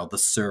about, the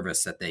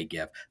service that they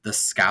give, the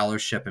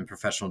scholarship and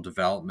professional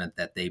development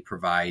that they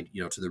provide,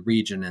 to the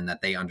region and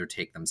that they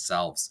undertake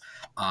themselves.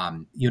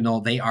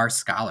 They are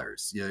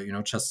scholars,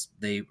 just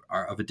they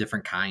are of a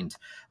different kind.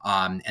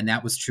 And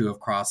that was true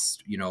across,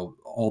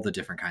 all the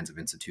different kinds of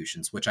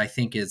institutions, which I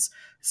think is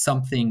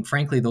something,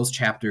 frankly, those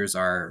chapters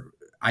are,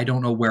 I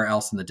don't know where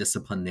else in the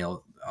discipline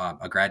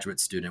a graduate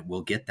student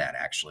will get that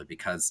actually,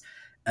 because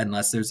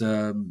unless there's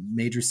a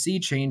major sea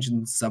change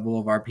in several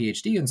of our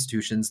PhD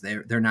institutions,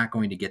 they're not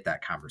going to get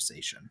that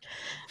conversation.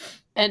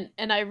 And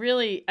I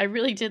really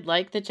did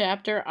like the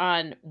chapter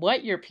on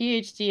what your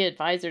PhD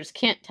advisors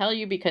can't tell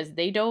you because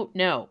they don't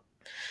know.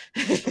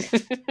 I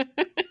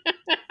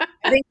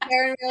think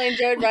Karen really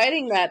enjoyed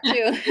writing that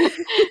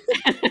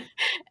too.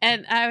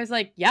 And I was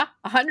like, yeah,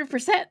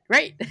 100%,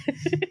 right.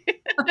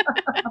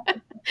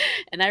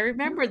 And I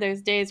remember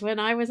those days when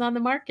I was on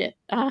the market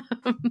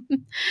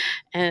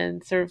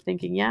and sort of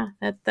thinking, yeah,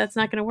 that's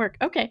not going to work.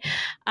 Okay.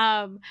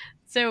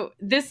 So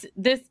this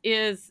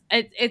is,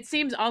 it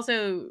seems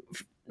also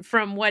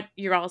from what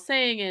you're all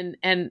saying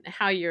and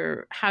how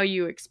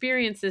you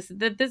experience this,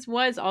 that this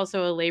was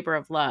also a labor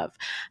of love.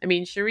 I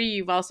mean, Cherie,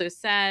 you've also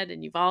said,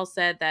 and you've all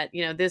said that,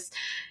 this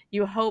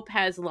you hope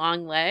has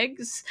long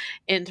legs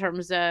in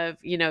terms of,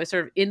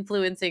 sort of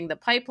influencing the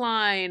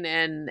pipeline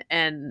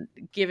and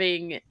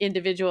giving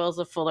individuals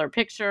a fuller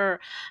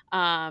picture.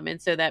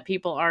 And so that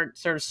people aren't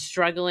sort of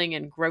struggling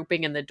and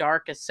groping in the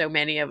dark as so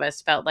many of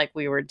us felt like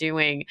we were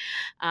doing.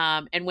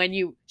 And when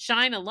you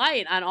shine a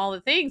light on all the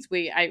things,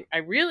 I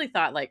really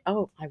thought like,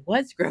 oh, I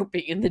was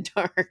groping in the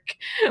dark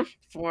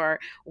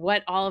for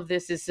what all of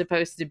this is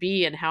supposed to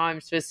be and how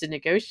I'm supposed to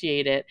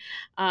negotiate it.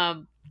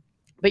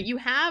 But you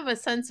have a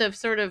sense of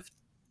sort of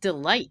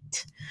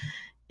delight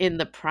in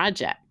the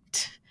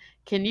project.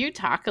 Can you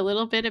talk a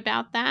little bit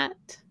about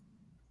that?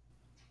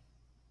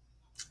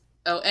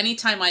 Oh,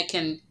 anytime I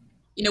can,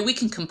 we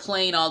can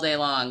complain all day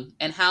long.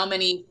 And how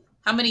many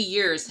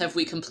years have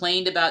we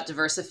complained about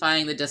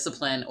diversifying the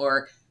discipline,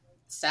 or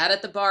sat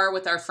at the bar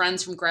with our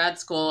friends from grad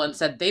school and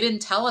said, they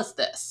didn't tell us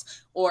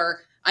this, or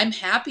I'm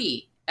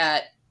happier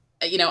at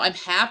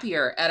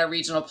a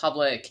regional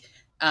public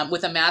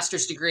with a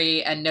master's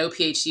degree and no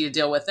PhD to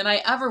deal with than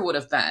I ever would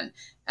have been,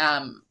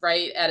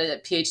 right, at a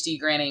PhD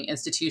granting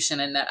institution,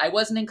 and that I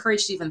wasn't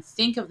encouraged to even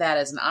think of that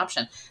as an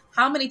option.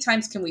 How many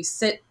times can we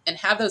sit and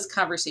have those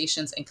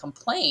conversations and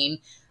complain?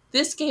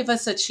 This gave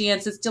us a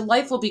chance. It's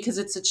delightful because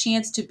it's a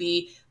chance to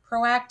be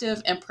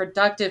proactive and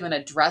productive and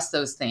address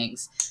those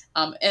things.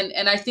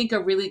 And I think a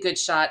really good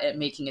shot at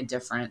making a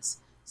difference.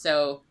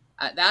 So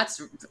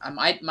that's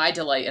my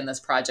delight in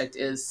this project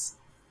is,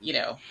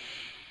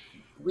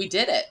 we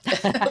did it.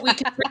 We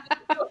contributed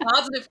to a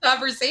positive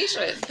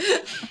conversation.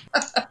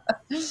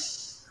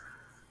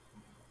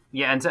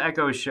 Yeah, and to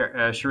echo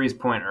Cherie's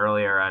point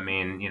earlier, I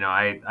mean,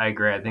 I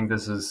agree. I think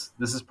this is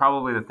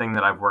probably the thing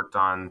that I've worked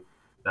on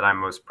that I'm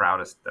most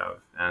proudest of,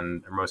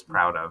 and or most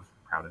proud of.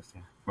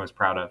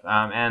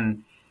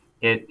 And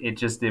it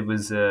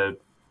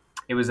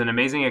was an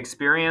amazing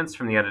experience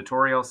from the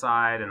editorial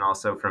side, and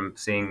also from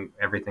seeing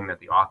everything that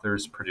the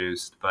authors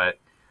produced. But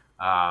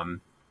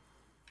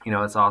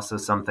it's also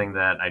something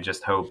that I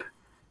just hope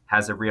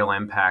has a real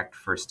impact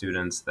for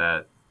students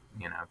that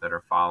that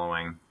are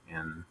following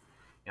in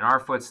our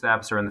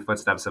footsteps or in the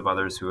footsteps of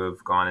others who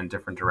have gone in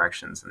different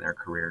directions in their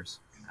careers.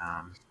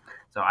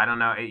 So I don't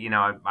know,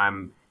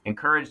 I'm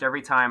encouraged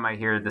every time I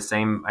hear the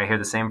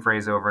same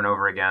phrase over and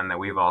over again that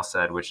we've all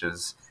said, which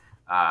is,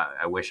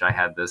 I wish I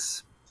had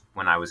this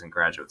when I was in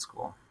graduate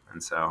school.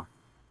 And so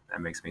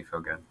that makes me feel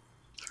good.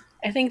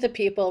 I think the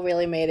people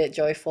really made it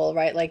joyful,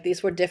 right? Like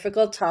these were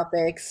difficult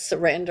topics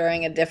written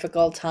during a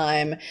difficult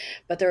time,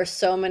 but there were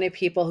so many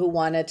people who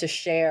wanted to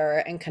share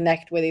and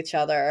connect with each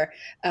other.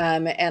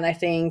 And I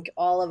think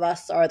all of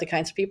us are the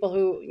kinds of people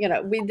who,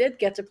 we did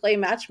get to play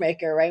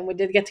matchmaker, right? And we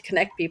did get to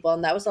connect people,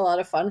 and that was a lot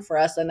of fun for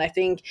us. And I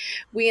think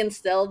we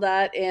instilled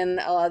that in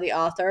a lot of the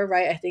author,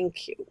 right? I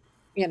think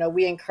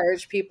we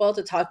encourage people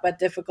to talk about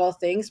difficult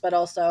things, but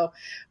also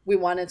we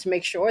wanted to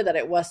make sure that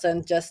it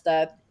wasn't just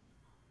that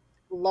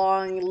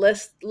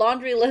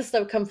laundry list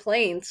of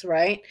complaints,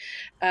 right?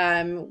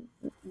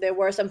 There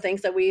were some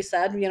things that we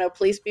said,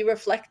 please be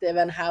reflective,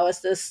 and how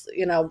has this,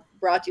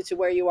 brought you to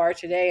where you are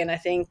today? And I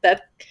think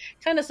that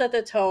kind of set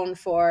the tone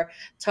for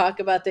talk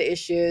about the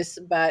issues,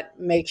 but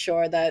make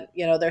sure that,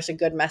 there's a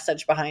good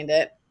message behind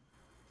it.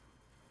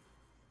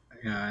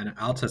 Yeah, and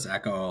I'll just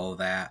echo all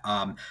that.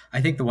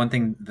 I think the one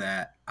thing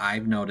that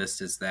I've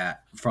noticed is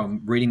that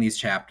from reading these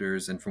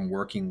chapters and from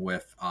working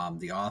with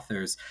the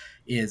authors,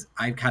 is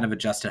I've kind of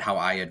adjusted how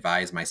I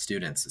advise my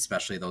students,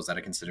 especially those that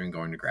are considering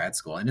going to grad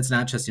school. And it's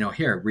not just,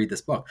 here, read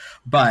this book,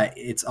 but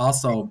it's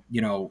also,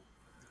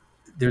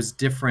 there's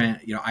different,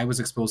 I was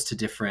exposed to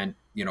different,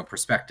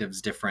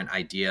 perspectives, different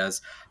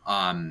ideas.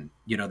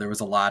 There was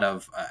a lot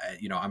of,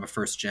 I'm a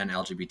first gen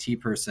LGBT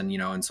person,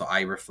 and so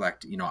I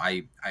reflect,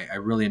 I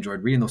really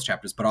enjoyed reading those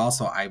chapters, but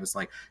also I was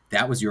like,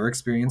 that was your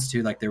experience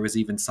too. Like there was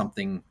even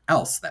something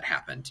else that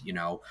happened,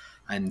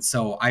 and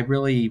so I've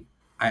really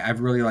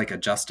like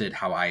adjusted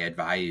how I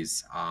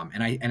advise.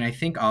 And I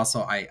think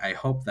also, I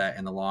hope that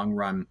in the long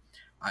run,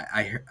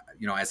 I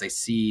as I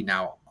see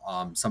now,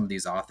 some of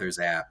these authors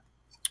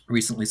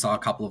recently saw a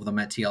couple of them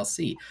at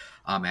TLC,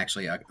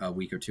 actually a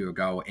week or two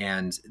ago.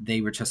 And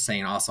they were just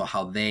saying also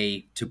how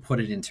to put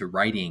it into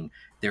writing,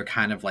 they're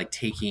kind of like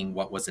taking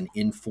what was an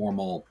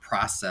informal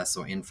process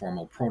or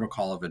informal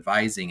protocol of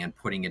advising and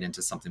putting it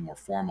into something more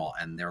formal.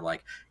 And they're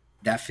like,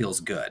 that feels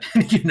good,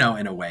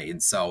 in a way.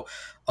 And so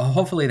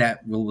hopefully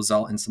that will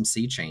result in some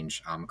sea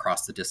change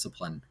across the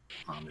discipline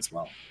as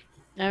well.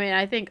 I mean,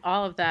 I think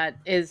all of that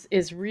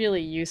is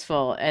really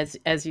useful,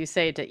 as you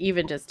say, to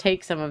even just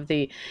take some of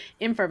the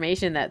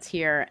information that's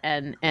here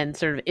and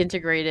sort of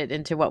integrate it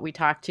into what we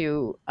talk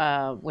to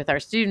with our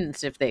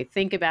students if they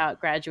think about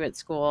graduate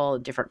school,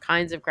 different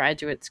kinds of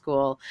graduate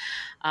school,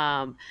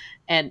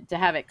 and to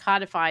have it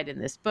codified in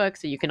this book,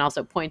 so you can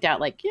also point out,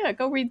 like, yeah,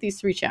 go read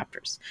these 3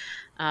 chapters,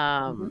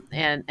 and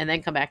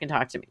then come back and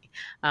talk to me,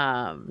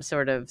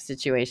 sort of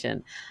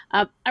situation.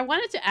 I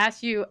wanted to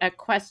ask you a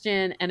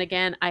question, and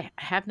again, I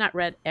have not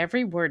read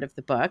every word of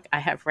the book. I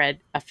have read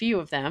a few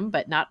of them,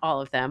 but not all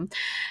of them.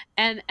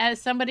 And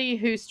as somebody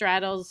who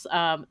straddles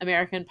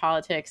American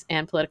politics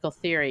and political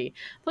theory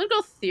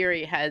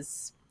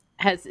has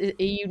a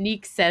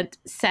unique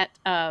set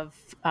of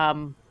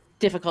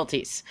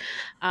difficulties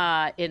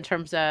in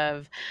terms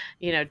of,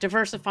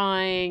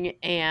 diversifying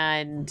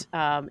and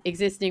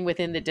existing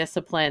within the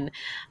discipline.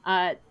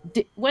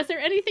 Was there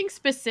anything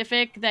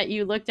specific that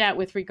you looked at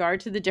with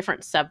regard to the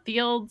different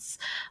subfields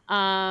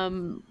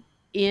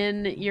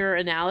in your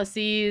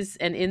analyses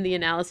and in the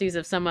analyses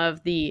of some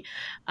of the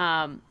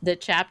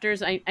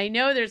chapters? I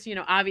know there's,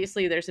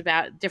 obviously there's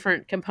about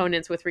different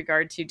components with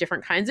regard to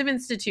different kinds of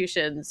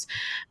institutions,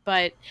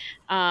 but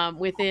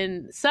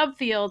within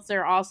subfields,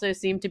 there also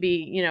seem to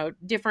be,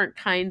 different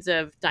kinds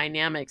of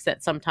dynamics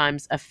that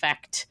sometimes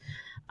affect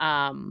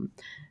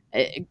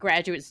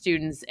graduate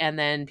students and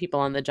then people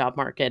on the job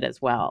market as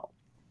well.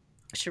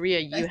 Sharia,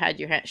 you had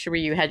your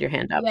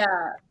hand up.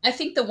 Yeah, I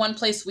think the one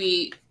place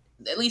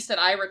at least that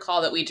I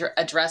recall that we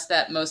addressed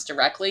that most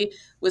directly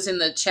was in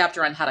the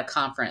chapter on how to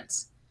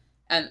conference,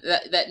 and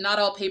that not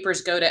all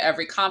papers go to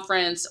every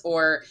conference,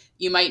 or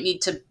you might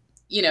need to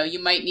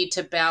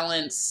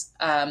balance,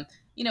 a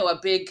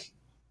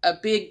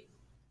big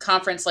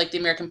conference like the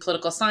American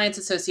Political Science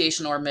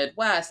Association or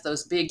Midwest,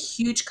 those big,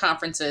 huge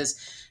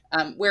conferences,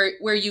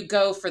 where you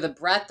go for the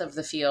breadth of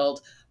the field,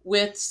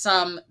 with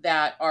some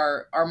that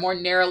are more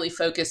narrowly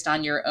focused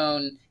on your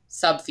own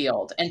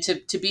subfield, and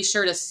to be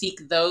sure to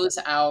seek those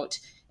out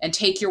and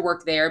take your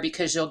work there,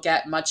 because you'll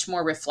get much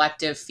more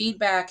reflective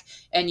feedback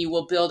and you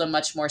will build a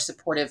much more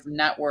supportive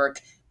network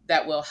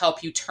that will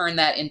help you turn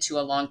that into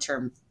a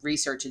long-term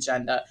research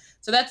agenda.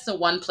 So that's the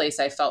one place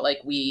I felt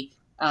like we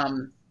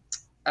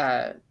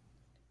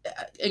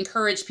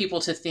encourage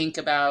people to think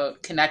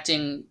about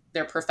connecting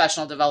their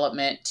professional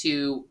development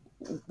to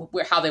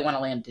how they want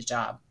to land a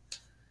job.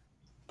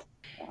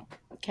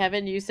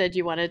 Kevin, you said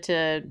you wanted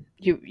to,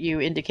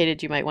 you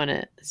indicated you might want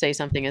to say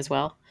something as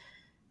well.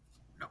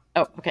 No.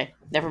 Oh, okay.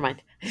 Never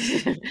mind.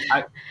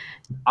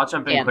 I'll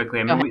jump in quickly.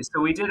 I mean,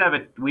 we did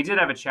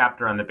have a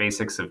chapter on the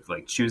basics of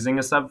like choosing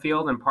a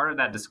subfield, and part of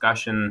that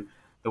discussion,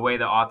 the way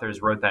the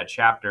authors wrote that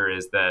chapter,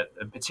 is that,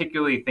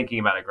 particularly thinking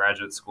about a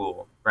graduate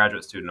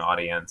student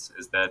audience,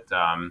 is that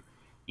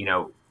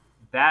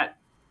that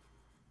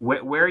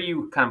where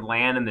you kind of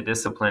land in the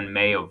discipline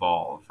may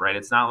evolve, right?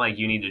 It's not like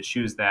you need to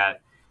choose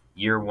that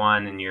year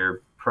one in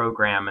your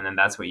program and then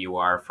that's what you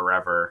are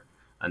forever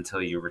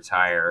until you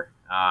retire.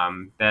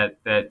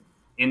 That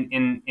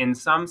in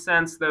some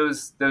sense,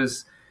 those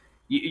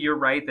you're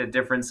right that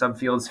different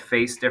subfields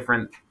face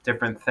different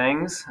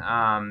things,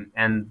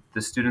 and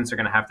the students are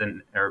going to have to,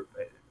 or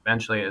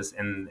eventually as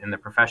in the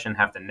profession,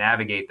 have to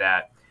navigate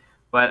that.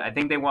 But I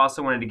think they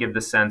also wanted to give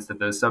the sense that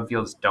those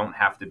subfields don't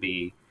have to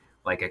be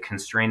like a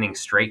constraining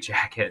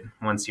straitjacket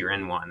once you're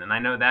in one. And I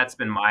know that's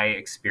been my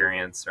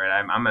experience, right?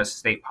 I'm a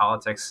state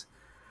politics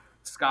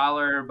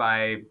scholar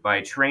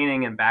by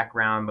training and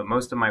background, but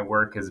most of my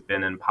work has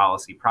been in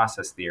policy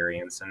process theory.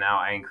 And so now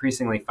I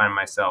increasingly find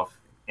myself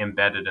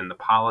embedded in the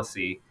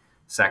policy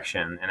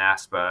section in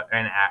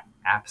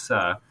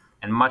APSA,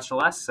 and much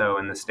less so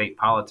in the state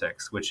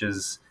politics, which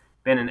has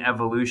been an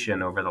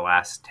evolution over the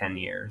last 10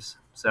 years.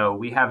 So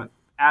we have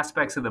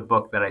aspects of the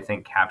book that I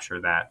think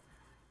capture that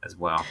as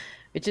well.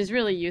 Which is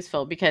really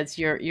useful because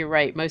you're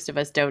right. Most of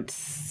us don't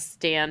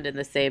stand in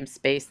the same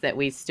space that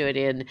we stood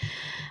in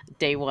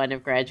day one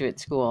of graduate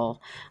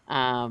school,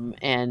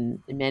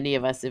 and many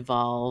of us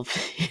evolve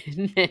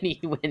in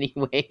many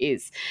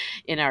ways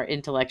in our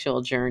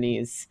intellectual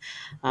journeys.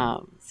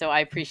 So I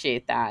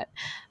appreciate that.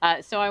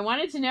 So I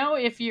wanted to know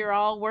if you're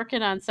all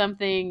working on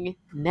something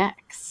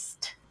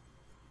next.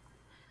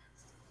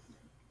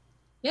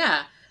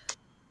 Yeah.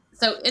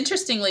 So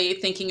interestingly,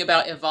 thinking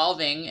about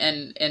evolving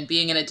and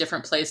being in a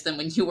different place than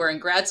when you were in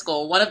grad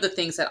school, one of the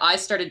things that I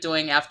started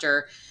doing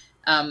after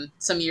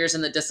some years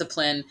in the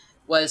discipline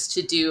was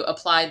to do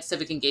applied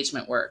civic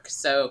engagement work.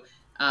 So,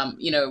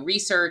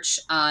 research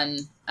on,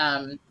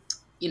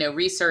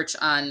 research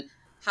on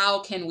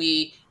how can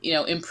we,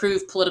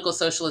 improve political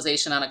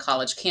socialization on a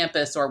college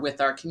campus or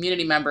with our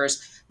community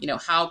members.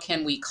 How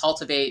can we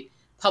cultivate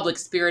public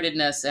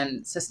spiritedness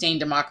and sustain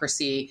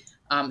democracy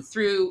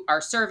through our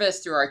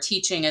service, through our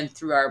teaching, and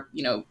through our,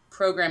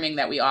 programming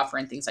that we offer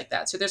and things like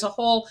that. So there's a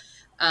whole,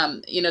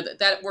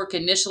 that work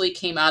initially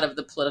came out of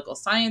the political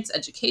science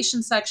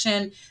education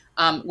section.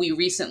 We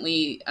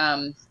recently,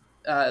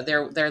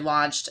 APSA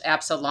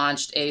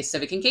launched a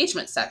civic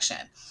engagement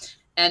section.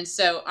 And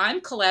so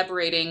I'm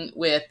collaborating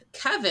with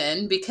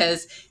Kevin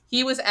because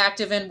he was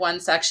active in one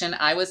section,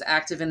 I was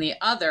active in the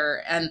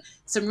other, and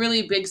some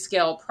really big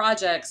scale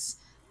projects.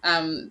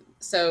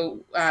 So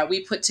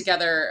we put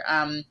together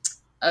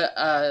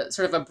a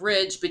sort of a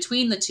bridge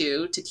between the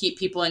two to keep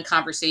people in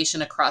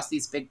conversation across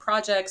these big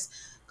projects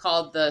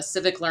called the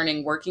Civic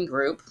Learning Working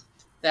Group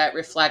that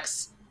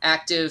reflects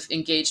active,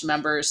 engaged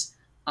members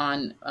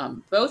on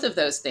both of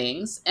those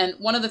things. And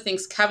one of the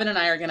things Kevin and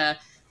I are going to,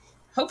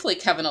 hopefully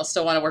Kevin will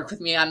still want to work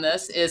with me on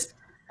this, is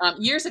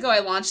years ago I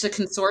launched a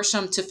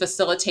consortium to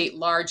facilitate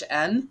large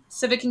N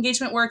civic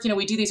engagement work.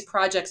 We do these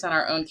projects on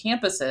our own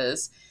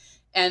campuses,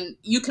 and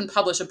you can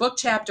publish a book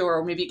chapter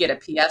or maybe get a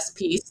PS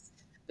piece,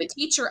 the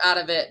teacher out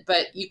of it,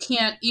 but you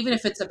can't, even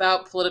if it's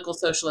about political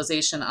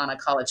socialization on a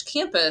college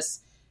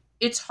campus,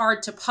 it's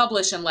hard to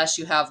publish unless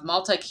you have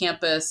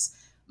multi-campus,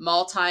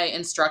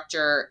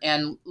 multi-instructor,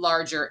 and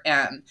larger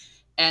N.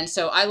 And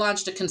so I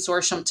launched a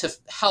consortium to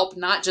help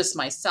not just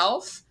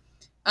myself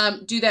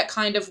do that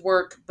kind of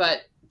work,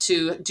 but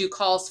to do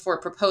calls for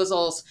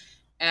proposals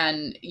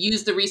and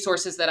use the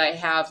resources that I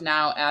have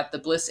now at the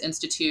Bliss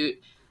Institute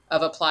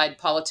of Applied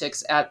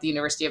Politics at the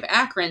University of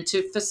Akron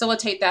to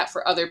facilitate that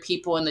for other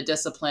people in the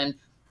discipline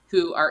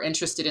who are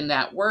interested in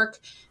that work.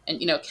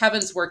 And,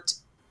 Kevin's worked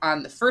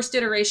on the first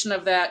iteration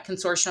of that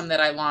consortium that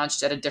I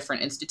launched at a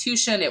different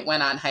institution. It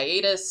went on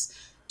hiatus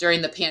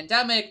during the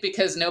pandemic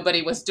because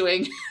nobody was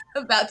doing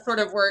that sort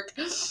of work.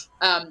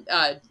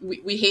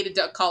 We hated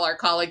to call our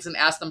colleagues and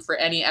ask them for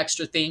any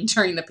extra thing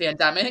during the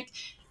pandemic.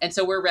 And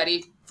so we're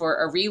ready for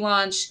a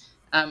relaunch.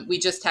 We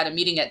just had a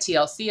meeting at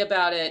TLC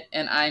about it,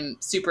 and I'm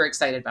super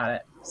excited about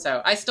it.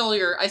 So I stole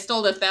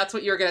if that's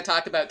what you were going to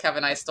talk about,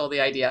 Kevin, I stole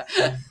the idea.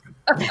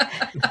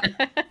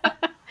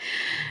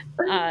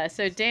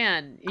 So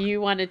Dan,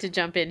 you wanted to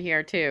jump in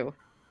here too.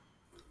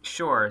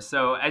 Sure.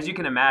 So as you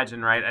can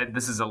imagine, right,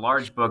 this is a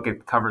large book.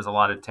 It covers a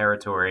lot of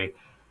territory.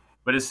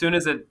 But as soon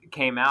as it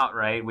came out,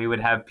 right, we would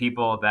have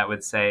people that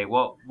would say,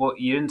 well,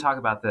 you didn't talk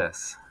about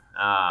this.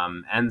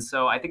 And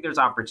so I think there's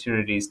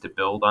opportunities to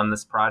build on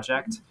this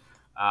project.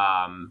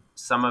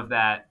 Some of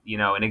that,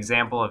 an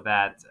example of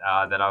that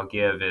that I'll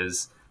give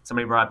is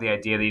somebody brought up the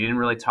idea that you didn't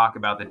really talk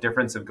about the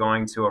difference of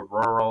going to a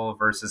rural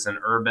versus an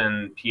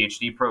urban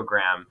PhD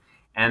program.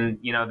 And,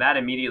 that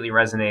immediately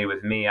resonated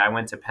with me. I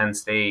went to Penn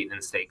State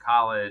and State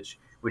College,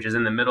 which is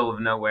in the middle of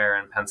nowhere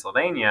in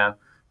Pennsylvania.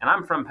 And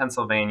I'm from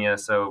Pennsylvania,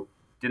 so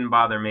didn't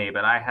bother me.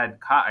 But I had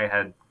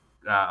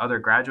other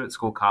graduate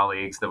school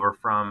colleagues that were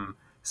from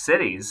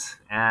cities.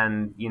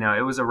 And,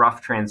 it was a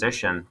rough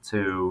transition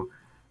to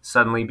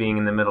suddenly being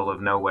in the middle of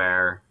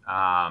nowhere.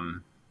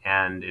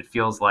 And it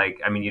feels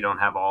like, you don't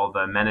have all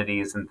the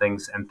amenities and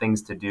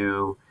things to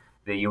do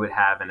that you would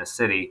have in a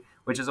city,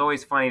 which is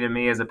always funny to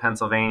me as a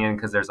Pennsylvanian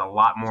because there's a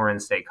lot more in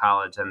State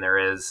College than there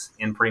is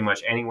in pretty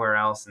much anywhere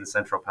else in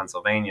central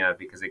Pennsylvania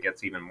because it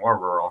gets even more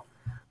rural.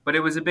 But it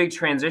was a big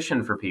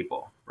transition for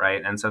people,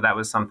 right? And so that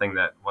was something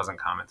that wasn't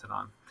commented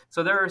on.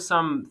 So there are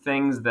some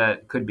things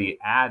that could be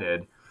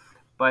added.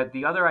 But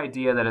the other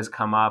idea that has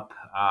come up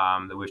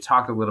that we've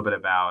talked a little bit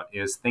about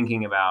is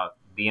thinking about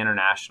the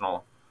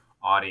international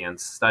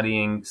audience,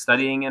 studying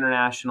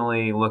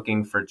internationally,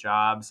 looking for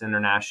jobs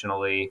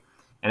internationally.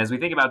 And as we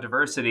think about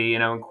diversity,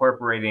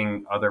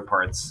 incorporating other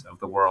parts of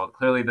the world.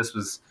 Clearly, this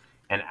was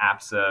an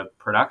APSA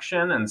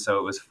production, and so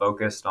it was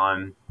focused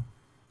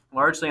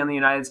largely on the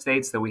United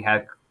States, that we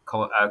had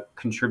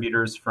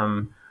contributors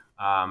from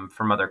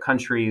other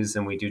countries,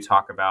 and we do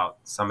talk about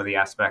some of the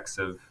aspects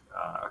of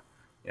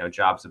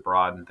jobs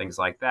abroad and things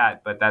like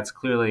that. But that's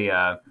clearly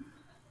a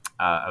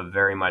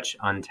very much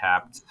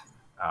untapped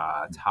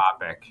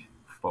topic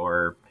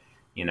for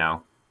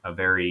a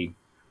very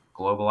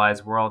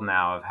globalized world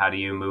now of how do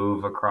you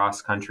move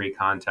across country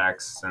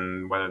contexts,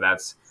 and whether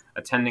that's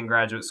attending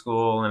graduate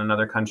school in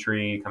another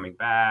country, coming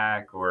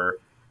back, or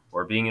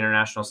or being an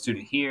international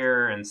student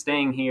here and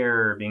staying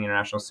here, or being an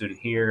international student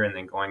here and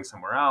then going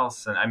somewhere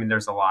else. And I mean,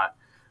 there's a lot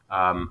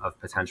of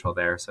potential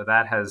there. So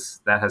that has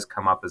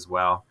come up as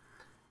well.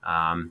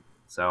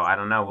 So I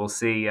don't know. We'll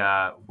see.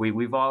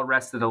 We've all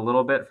rested a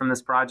little bit from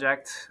this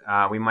project.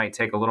 We might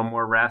take a little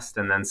more rest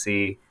and then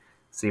see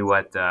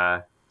what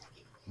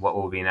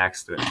will be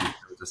next in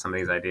terms of some of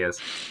these ideas.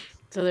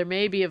 So there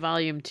may be a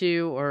volume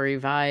 2 or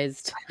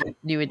revised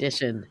new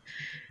edition.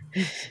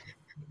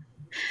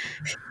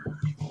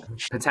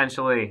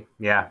 Potentially,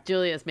 yeah.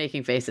 Julia's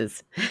making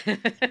faces.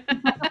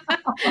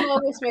 I'm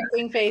always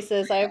making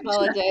faces. I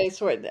apologize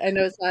for it. I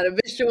know it's not a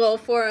visual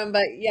forum,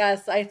 but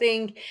yes, I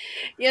think,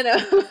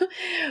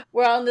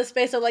 we're on the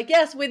space of like,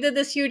 yes, we did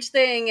this huge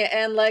thing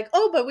and like,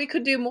 oh, but we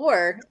could do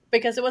more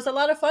because it was a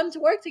lot of fun to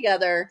work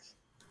together.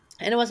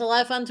 And it was a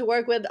lot of fun to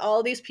work with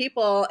all these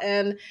people.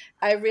 And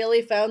I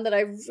really found that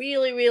I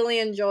really, really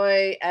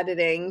enjoy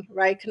editing,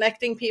 right?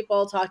 Connecting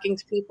people, talking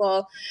to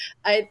people.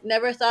 I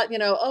never thought,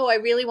 I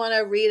really want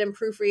to read and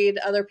proofread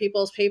other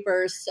people's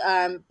papers.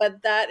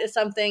 But that is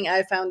something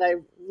I found I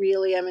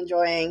really am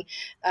enjoying.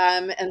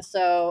 And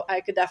so I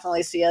could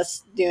definitely see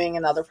us doing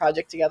another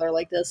project together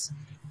like this.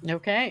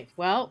 Okay.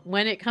 Well,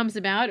 when it comes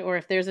about, or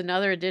if there's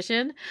another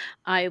edition,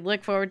 I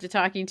look forward to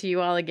talking to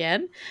you all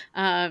again,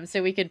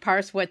 so we can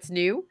parse what's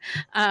new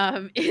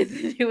in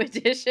the new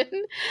edition.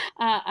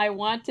 I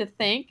want to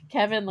thank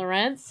Kevin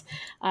Lorenz,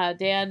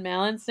 Dan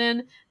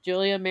Mallinson,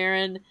 Julia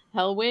Marin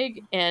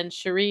Hellwig, and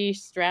Cherie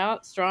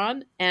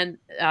Strawn, and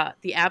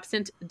the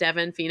absent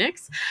Devin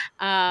Phoenix,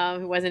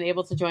 who wasn't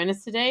able to join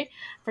us today,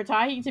 for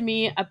talking to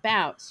me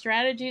about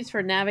strategies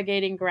for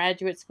navigating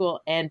graduate school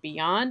and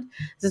beyond.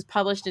 This is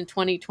published in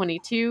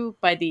 2022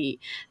 by the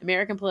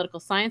American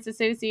Political Science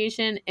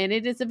Association, and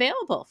it is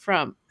available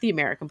from the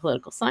American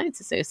Political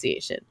Science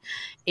Association,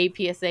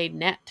 APSA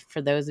Net,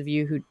 for those of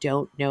you who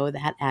don't know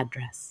that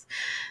address.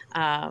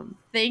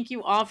 Thank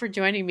you all for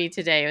joining me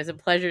today. It was a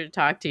pleasure to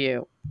talk to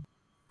you.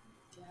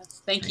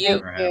 Yes, thank you.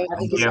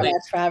 Thank you so much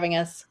for having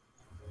us.